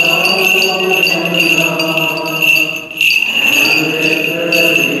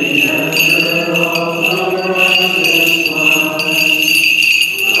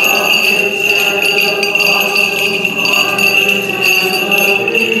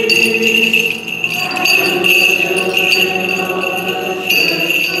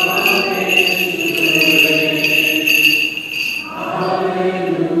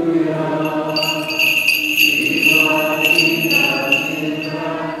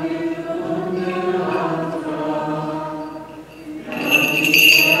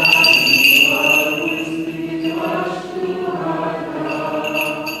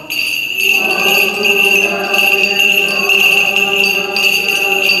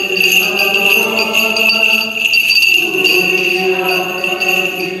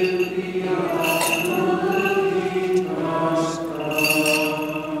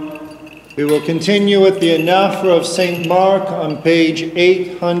 We will continue with the anaphora of St. Mark on page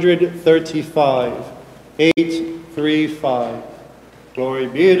 835. 835. Glory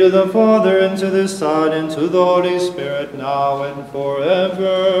be to the Father, and to the Son, and to the Holy Spirit, now and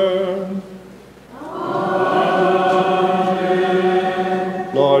forever. Amen.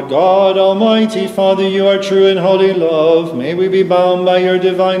 Lord God, Almighty Father, you are true and holy love. May we be bound by your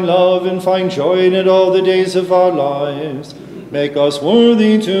divine love and find joy in it all the days of our lives. Make us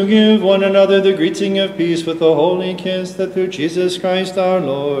worthy to give one another the greeting of peace with a holy kiss, that through Jesus Christ our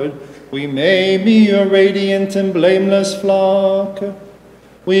Lord, we may be your radiant and blameless flock.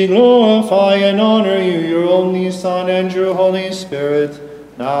 We glorify and honor you, your only Son, and your Holy Spirit,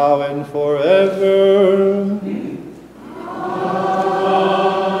 now and forever. Amen.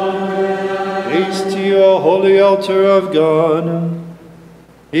 Peace to you, O holy altar of God.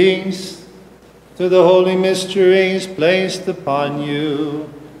 Peace to the holy mysteries placed upon you.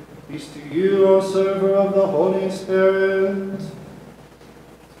 Peace to you, O server of the Holy Spirit.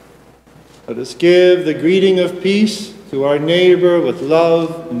 Let us give the greeting of peace to our neighbor with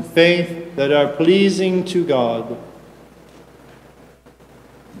love and faith that are pleasing to God.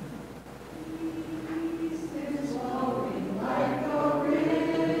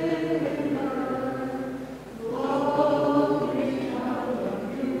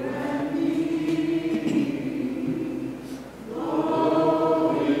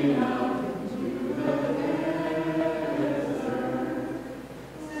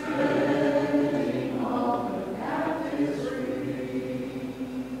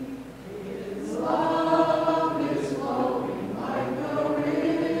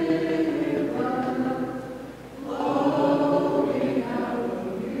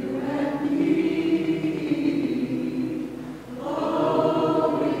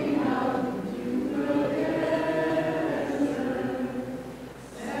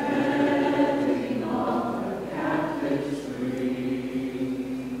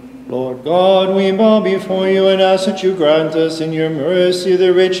 Lord God, we bow before you and ask that you grant us in your mercy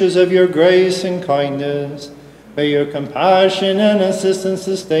the riches of your grace and kindness. May your compassion and assistance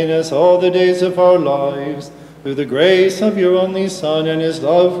sustain us all the days of our lives. Through the grace of your only Son and his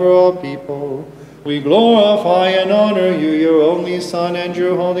love for all people, we glorify and honor you, your only Son, and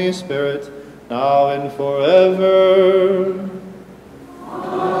your Holy Spirit, now and forever.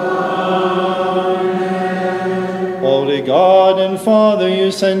 Holy God and Father,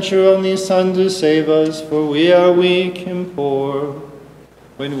 you sent your only Son to save us, for we are weak and poor.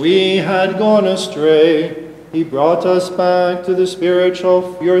 When we had gone astray, he brought us back to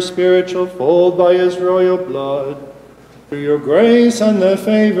your spiritual fold by his royal blood. Through your grace and the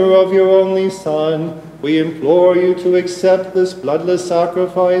favor of your only Son, we implore you to accept this bloodless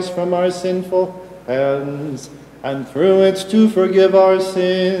sacrifice from our sinful hands, and through it to forgive our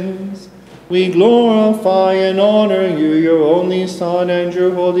sins. We glorify and honor you, your only Son, and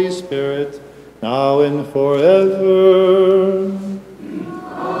your Holy Spirit, now and forever.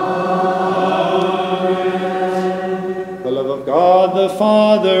 Amen. The love of God the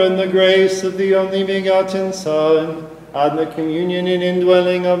Father, and the grace of the only begotten Son, and the communion and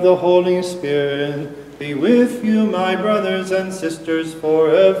indwelling of the Holy Spirit, be with you, my brothers and sisters,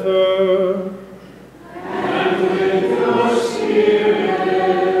 forever. And with your spirit.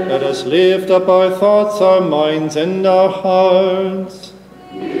 Let us lift up our thoughts, our minds, and our hearts.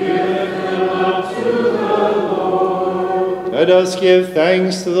 Lift them up to the Lord. Let us give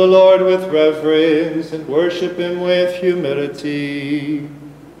thanks to the Lord with reverence and worship him with humility.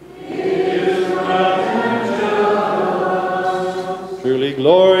 It is right and just. Truly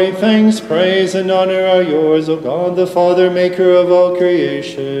glory, thanks, praise, and honor are yours, O God, the Father, maker of all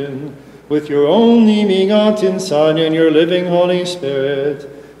creation, with your only begotten Son and your living Holy Spirit.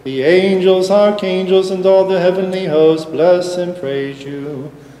 The angels, archangels, and all the heavenly hosts bless and praise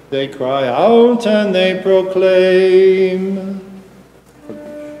you. They cry out and they proclaim.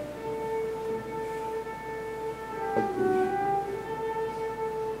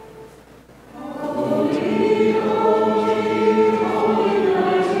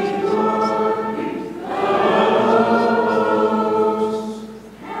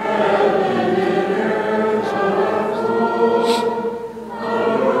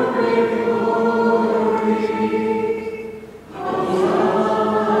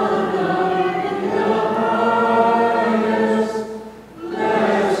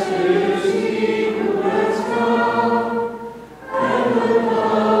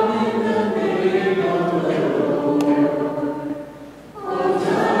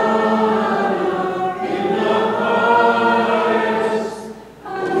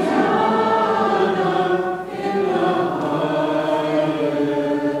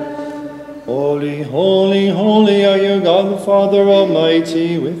 Father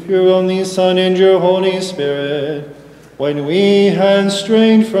Almighty, with your only Son and your Holy Spirit, when we had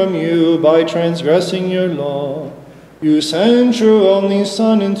strayed from you by transgressing your law, you sent your only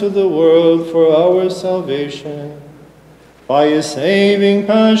Son into the world for our salvation. By his saving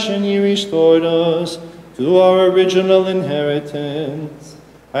passion he restored us to our original inheritance,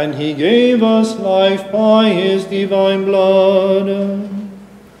 and he gave us life by his divine blood.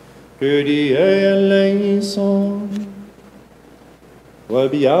 Kyrie eleison.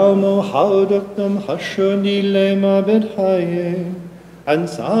 وبيعمو حاضقتم حشوني لما بدحاي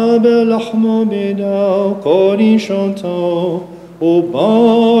أنساب لحمو بداو قولي شنطو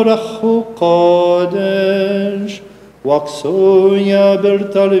وبارخو قادش وقسو يا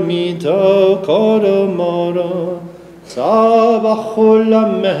برتلميتا كارمارا صابخو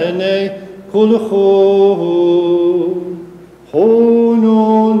لمهني كل خو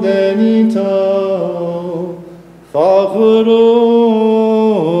خونو دنيتا فاغرو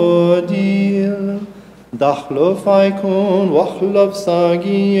ديل دخلو فايكون وخلف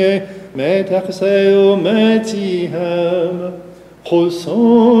ساقية متخسي ومتيهم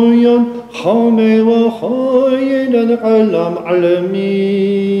خصويا خامي وخاين العلم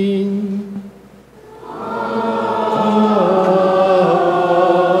علمين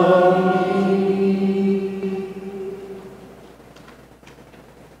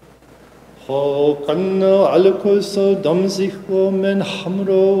قنا على كوسو دمزيخو من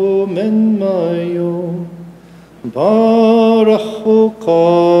حمرو من مايو بارخو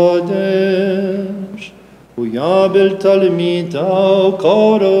قادش ويا بالتلميدا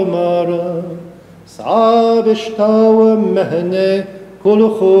وقارو مارا صابشتا مهنة كل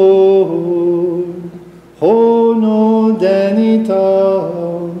خود خونو دانيتا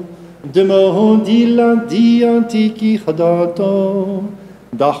دمو ديلا ديانتيكي خداتو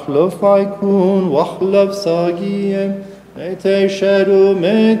دخلف فايكون وخلف ساقيم متشرو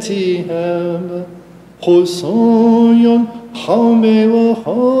متيهم خصويا حامي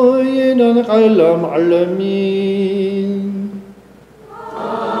وخاين العلم علمين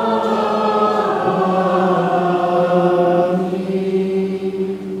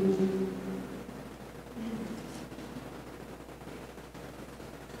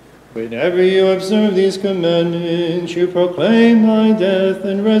Whenever you observe these commandments, you proclaim my death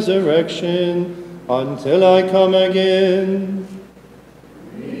and resurrection until I come again.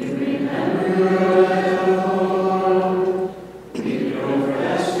 We remember your death, O Lord. We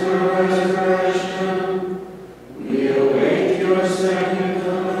profess your resurrection. We await your second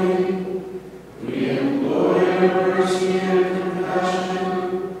coming. We implore your mercy and compassion.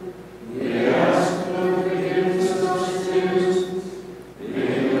 We ask for forgiveness of sins.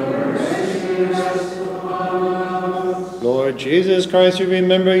 Lord Jesus Christ, you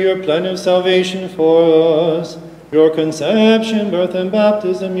remember your plan of salvation for us, your conception, birth, and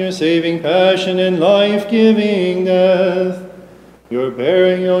baptism, your saving passion and life-giving death, your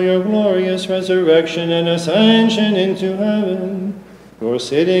burial, your glorious resurrection and ascension into heaven, your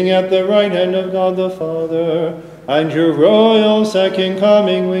sitting at the right hand of God the Father, and your royal second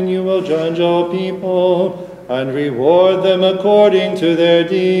coming when you will judge all people and reward them according to their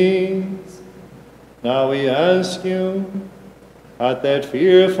deeds. Now we ask you, at that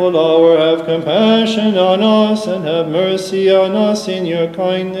fearful hour, have compassion on us and have mercy on us in your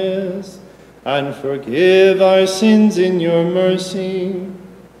kindness, and forgive our sins in your mercy.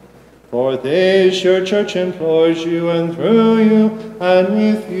 For this your church implores you, and through you and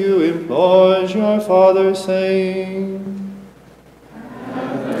with you implores your Father, saying,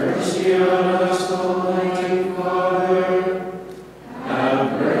 mercy on us, Almighty Father.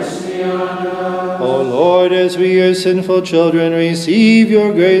 Have mercy on us. O Lord, as we, your sinful children, receive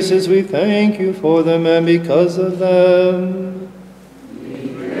your graces, we thank you for them and because of them. We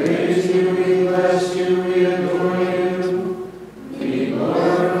praise you, we bless you, we adore you, we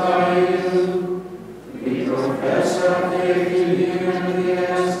glorify you, we profess our faith in you, and we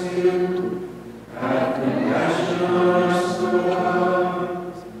ask you, have compassion on us, O God.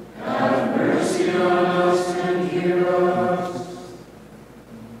 Have mercy on us and hear us.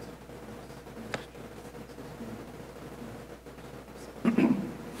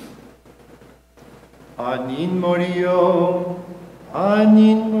 Anin Morio,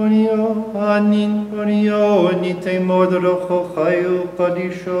 Anin Morio, Anin Morio, Nite Modrocho Chayu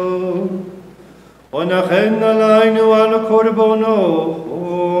Kadisho, Onachen Alainu Ala Korbono,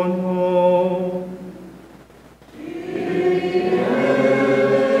 Ono.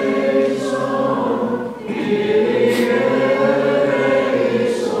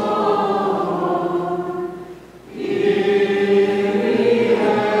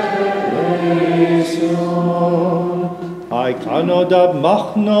 Kanodab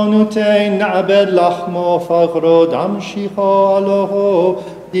machnonute na'abed lachmo fachro damshicho aloho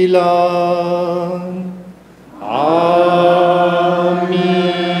dilan. Amin.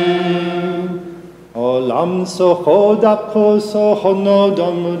 Olam socho dapko socho no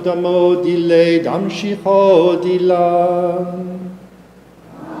damo dile damshicho dilan.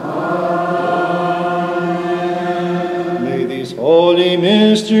 Holy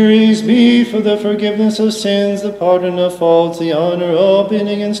mysteries be for the forgiveness of sins, the pardon of faults, the honor,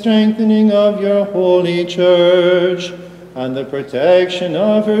 opening, and strengthening of your holy church, and the protection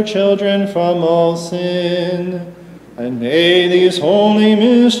of her children from all sin. And may these holy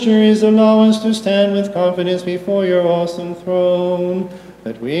mysteries allow us to stand with confidence before your awesome throne,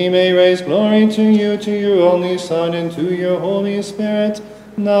 that we may raise glory to your only Son, and to your Holy Spirit,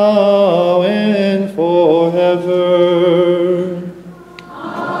 now and forever.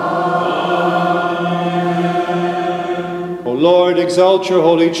 Amen. O Lord, exalt your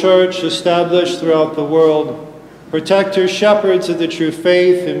holy church established throughout the world. Protect her shepherds of the true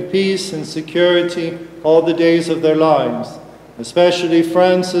faith in peace and security all the days of their lives, especially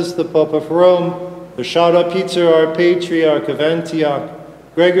Francis, the Pope of Rome, Bishara Peter, our Patriarch of Antioch,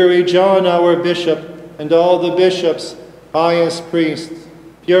 Gregory John, our Bishop, and all the bishops, pious priests,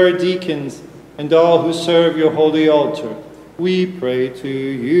 pure deacons, and all who serve your holy altar. We pray to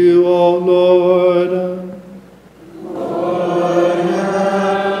you, O Lord. Lord,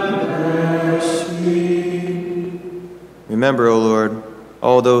 have mercy. Remember, O Lord,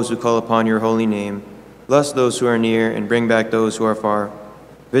 all those who call upon your holy name. Bless those who are near and bring back those who are far.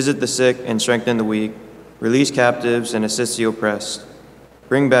 Visit the sick and strengthen the weak. Release captives and assist the oppressed.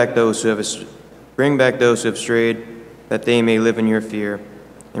 Bring back those who have strayed, that they may live in your fear,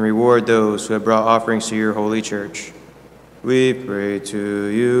 and reward those who have brought offerings to your holy church. We pray to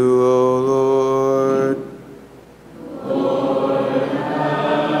you, O Lord. Lord,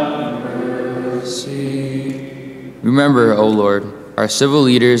 have mercy. Remember, O Lord, our civil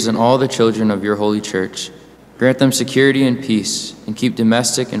leaders and all the children of your holy church. Grant them security and peace, and keep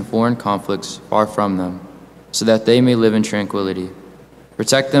domestic and foreign conflicts far from them, so that they may live in tranquility.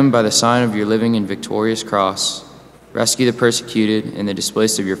 Protect them by the sign of your living and victorious cross. Rescue the persecuted and the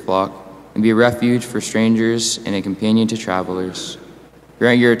displaced of your flock, and be a refuge for strangers and a companion to travelers.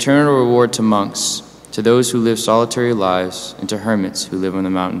 Grant your eternal reward to monks, to those who live solitary lives, and to hermits who live on the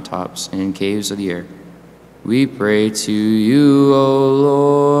mountaintops and in caves of the earth. We pray to you, O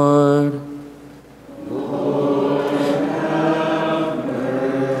Lord. Lord, have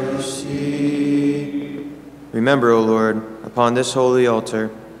mercy. Remember, O Lord, upon this holy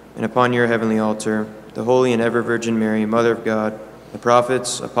altar, and upon your heavenly altar, the Holy and Ever Virgin Mary, Mother of God, the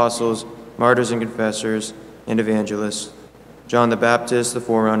prophets, apostles, martyrs and confessors, and evangelists, John the Baptist, the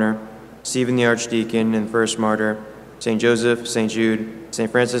forerunner, Stephen the archdeacon and first martyr, St. Joseph, St. Jude, St.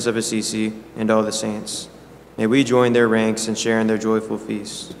 Francis of Assisi, and all the saints. May we join their ranks and share in their joyful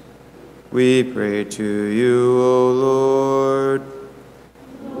feast. We pray to you, O Lord.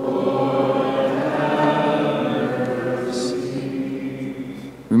 Lord, have mercy.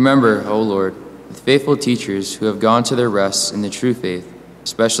 Remember, O Lord, the faithful teachers who have gone to their rests in the true faith,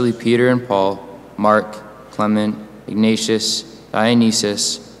 especially Peter and Paul, Mark, Clement, Ignatius,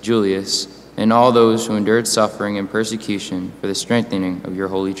 Dionysius, Julius, and all those who endured suffering and persecution for the strengthening of your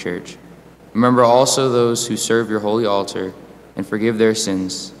holy church. Remember also those who serve your holy altar, and forgive their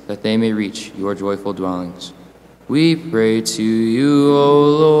sins, that they may reach your joyful dwellings. We pray to you, O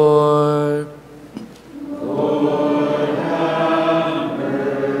Lord. Lord, have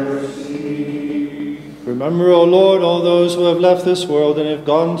mercy. those who have left this world and have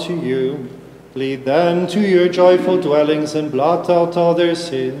gone to you. Lead them to your joyful dwellings and blot out all their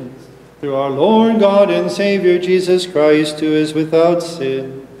sins. Through our Lord God and Savior Jesus Christ, who is without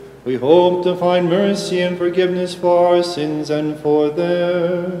sin, we hope to find mercy and forgiveness for our sins and for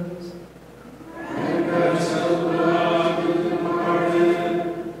theirs.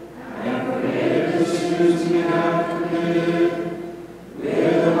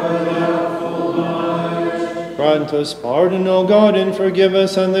 Grant us pardon, O God, and forgive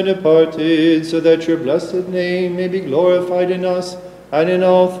us and the departed, so that your blessed name may be glorified in us and in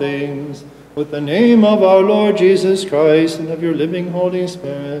all things, with the name of our Lord Jesus Christ and of your living Holy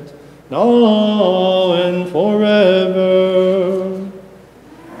Spirit, now and forever.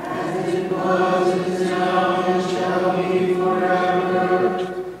 As it was, is now, and shall be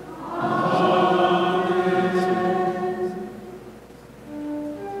forever. Amen.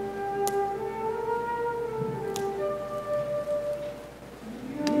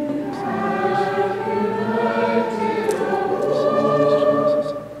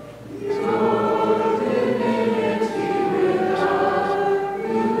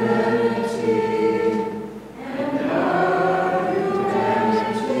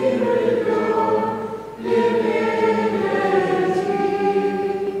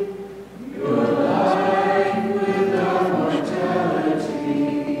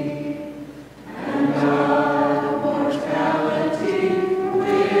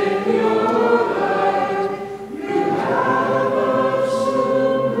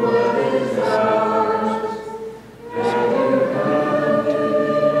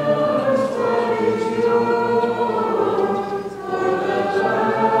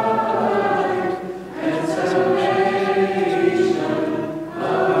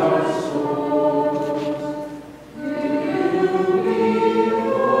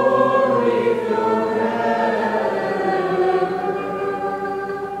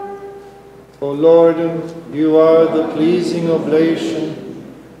 O Lord, you are the pleasing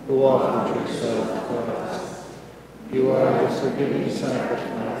oblation who offered yourself for us. You are the forgiving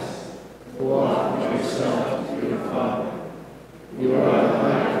sacrifice who offered yourself to your Father. You are the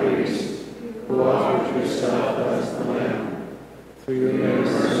high priest who offered yourself as the Lamb. Through your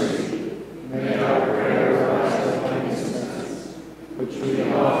mercy, may our prayer rise to thankfulness, which we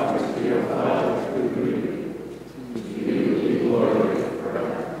offer to your Father through you. To you be glory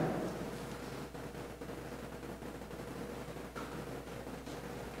forever.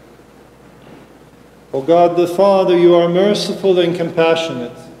 O God the Father, you are merciful and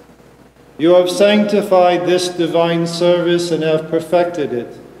compassionate. You have sanctified this divine service and have perfected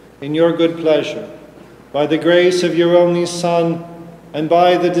it in your good pleasure, by the grace of your only Son and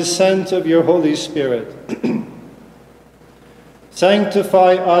by the descent of your Holy Spirit.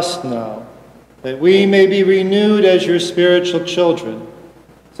 Sanctify us now, that we may be renewed as your spiritual children,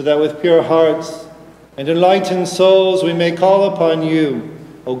 so that with pure hearts and enlightened souls we may call upon you,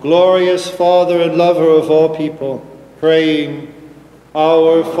 O glorious Father and lover of all people, praying,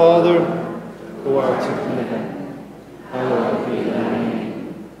 Our Father, who art in heaven, hallowed be thy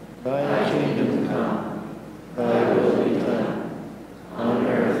name. Thy kingdom come, thy will be done, on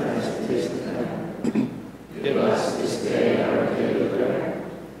earth as it is in heaven. Give us this day our daily bread,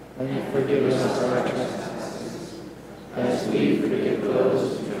 and forgive us our trespasses, as we forgive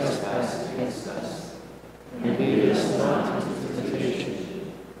those who trespass against us. And lead us not into temptation,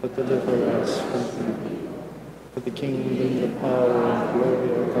 but deliver us from evil. For the kingdom, the power, and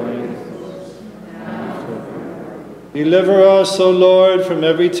glory are thine, and forever. Deliver us, O Lord, from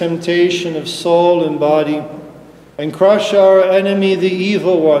every temptation of soul and body, and crush our enemy, the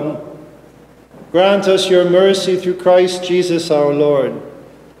evil one. Grant us your mercy through Christ Jesus our Lord.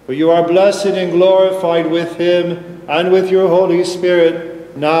 For you are blessed and glorified with him and with your Holy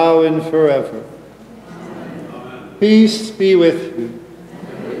Spirit, now and forever. Amen. Peace be with you.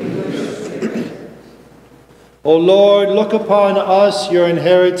 O Lord, look upon us, your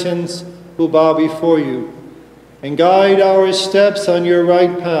inheritance, who bow before you, and guide our steps on your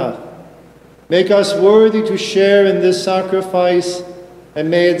right path. Make us worthy to share in this sacrifice,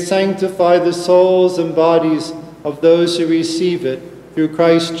 and may it sanctify the souls and bodies of those who receive it, through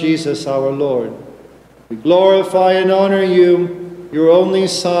Christ Jesus our Lord. We glorify and honor you, your only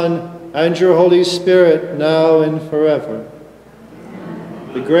Son, and your Holy Spirit, now and forever.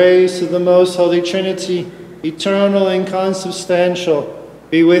 The grace of the most Holy Trinity, eternal and consubstantial,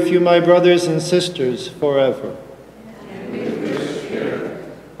 be with you, my brothers and sisters, forever. And with your spirit.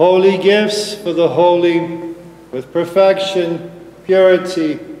 Holy gifts for the holy, with perfection,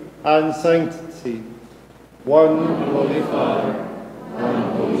 purity, and sanctity. One Holy Father, one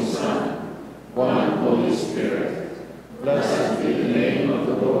Holy Son, one Holy Spirit, Blessed be the name of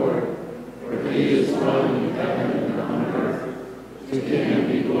the Lord, for he is one in heaven and on earth. To him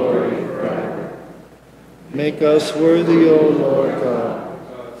be glory forever. Make us worthy, O Lord God,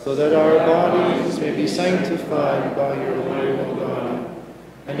 so that our bodies may be sanctified by your word and body,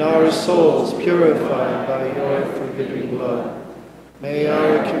 and our souls purified by your forgiving blood. May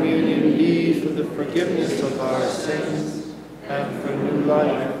our communion be for the forgiveness of our sins and for new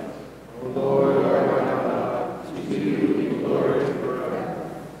life. O Lord our God, to you be glory forever.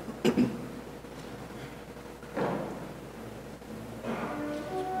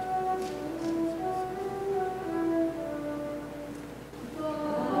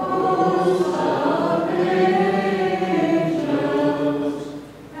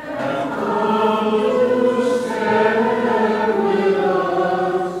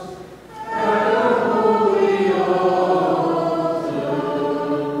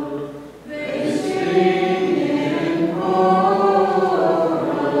 This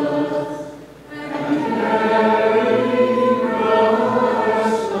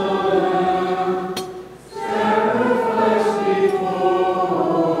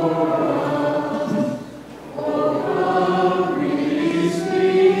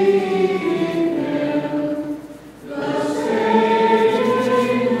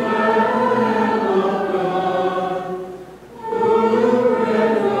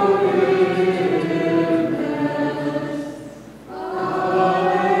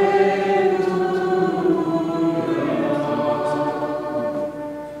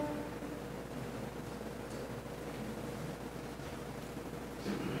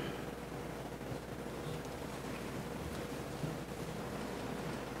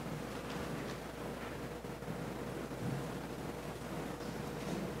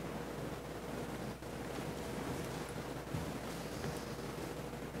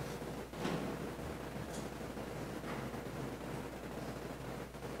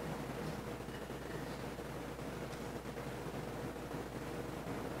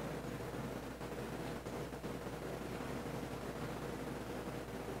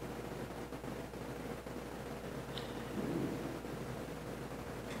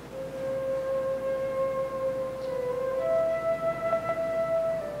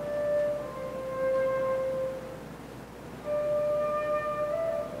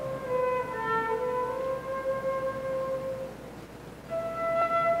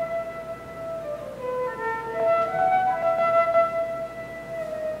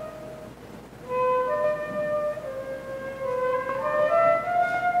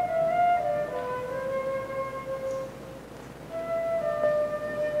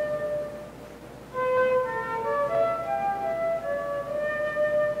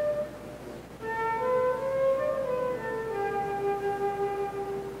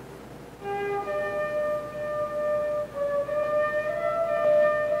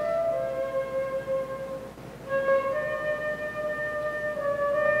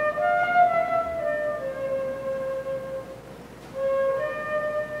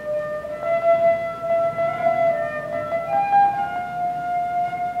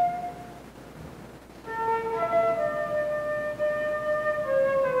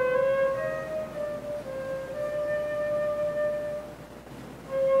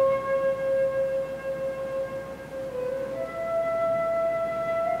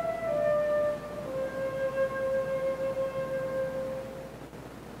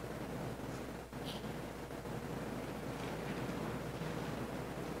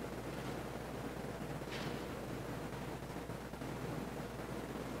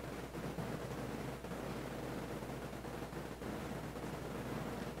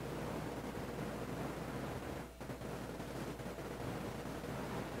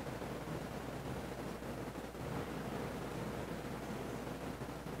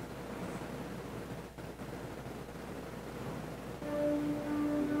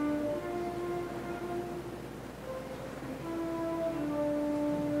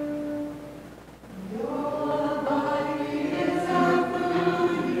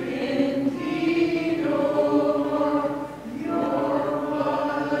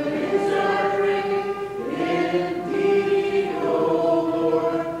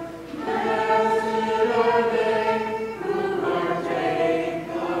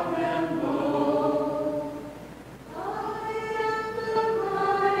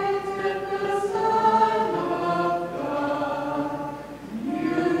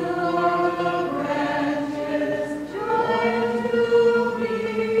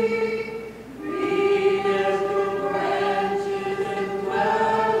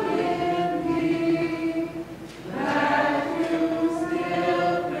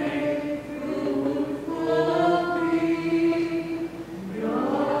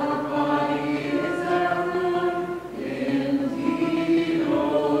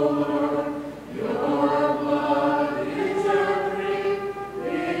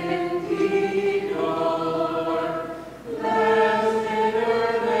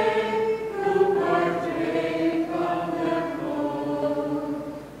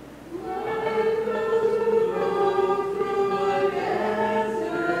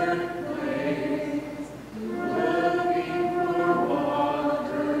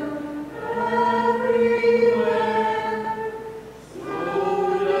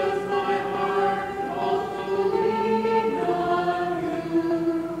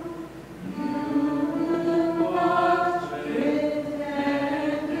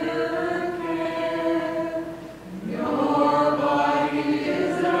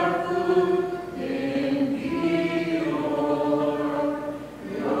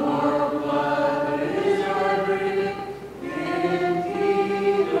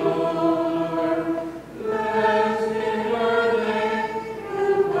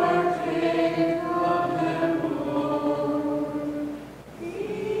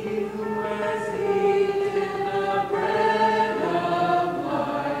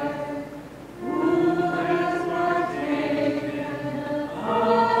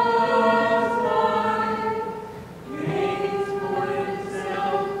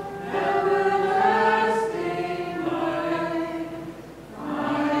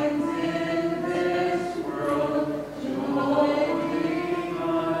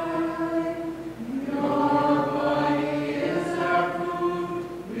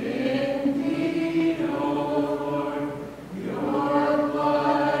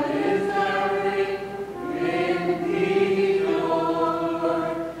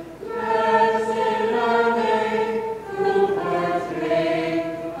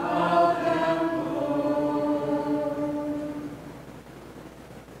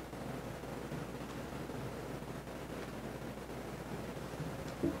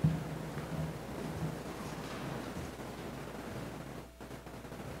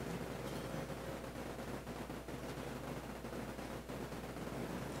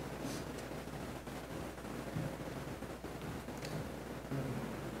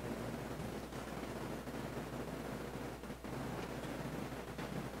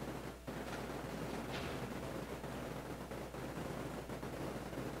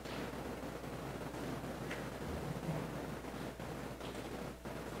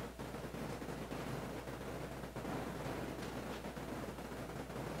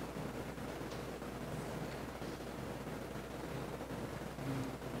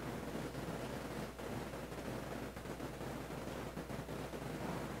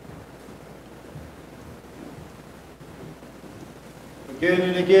Again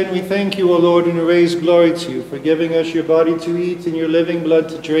and again we thank you, O Lord, and raise glory to you for giving us your body to eat and your living blood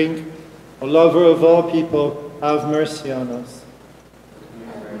to drink. O lover of all people, have mercy on us.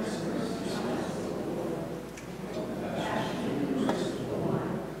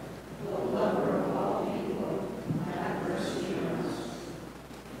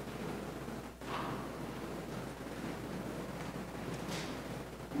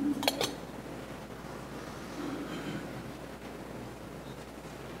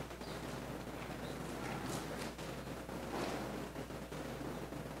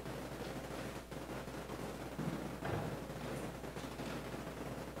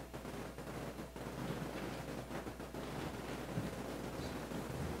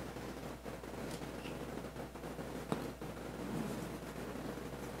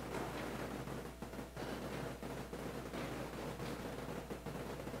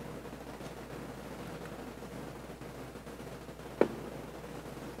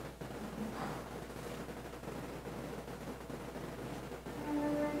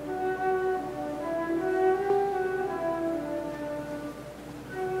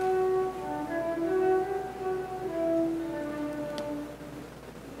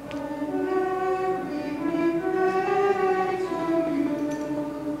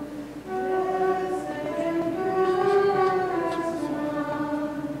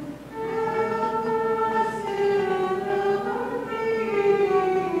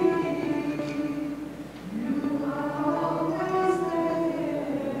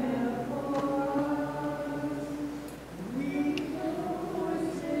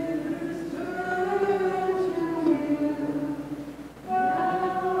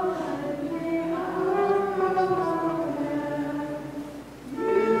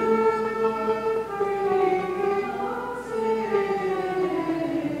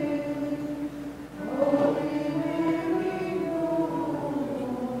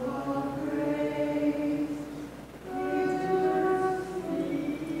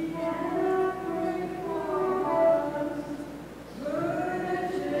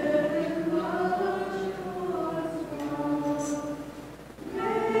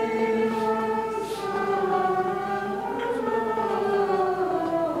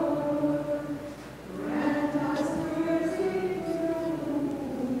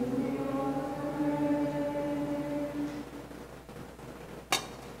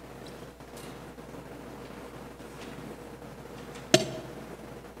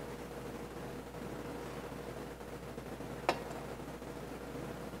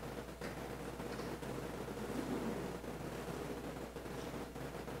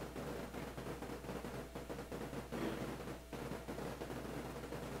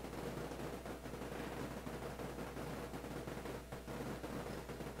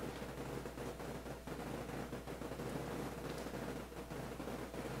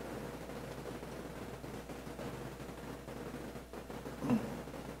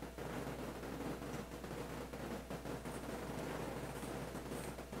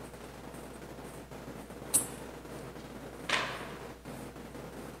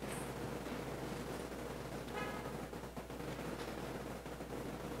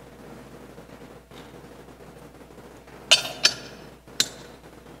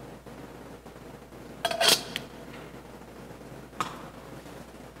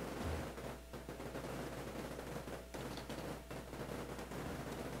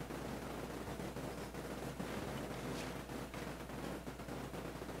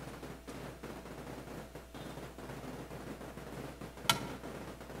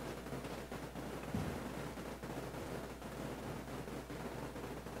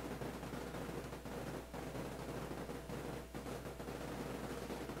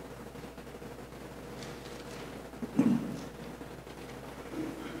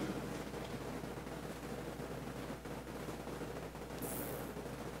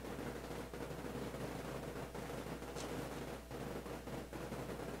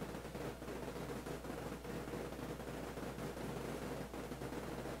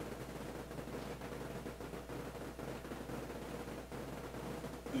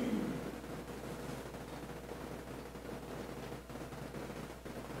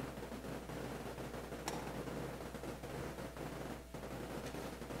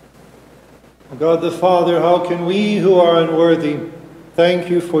 God the Father, how can we who are unworthy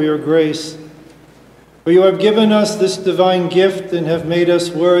thank you for your grace? For you have given us this divine gift and have made us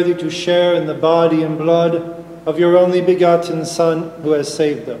worthy to share in the body and blood of your only begotten Son who has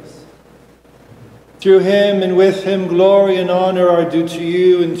saved us. Through him and with him, glory and honor are due to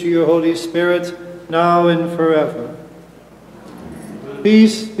you and to your Holy Spirit, now and forever.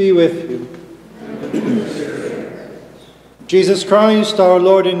 Peace be with you. Jesus Christ, our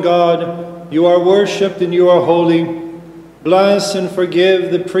Lord and God, you are worshipped and you are holy. Bless and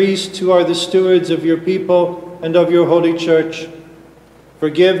forgive the priests who are the stewards of your people and of your holy church.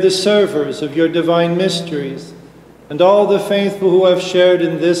 Forgive the servers of your divine mysteries and all the faithful who have shared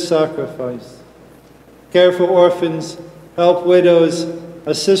in this sacrifice. Care for orphans, help widows,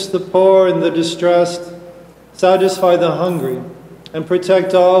 assist the poor and the distressed, satisfy the hungry, and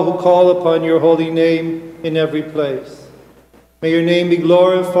protect all who call upon your holy name in every place. May your name be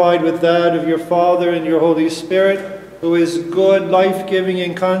glorified with that of your Father and your Holy Spirit, who is good, life-giving,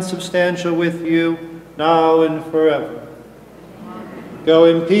 and consubstantial with you, now and forever. Go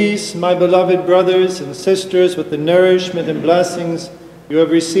in peace, my beloved brothers and sisters, with the nourishment and blessings you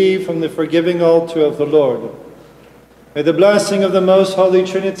have received from the forgiving altar of the Lord. May the blessing of the most holy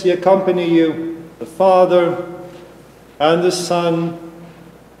Trinity accompany you, the Father, and the Son,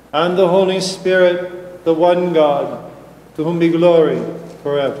 and the Holy Spirit, the one God, to whom be glory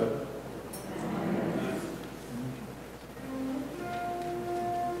forever.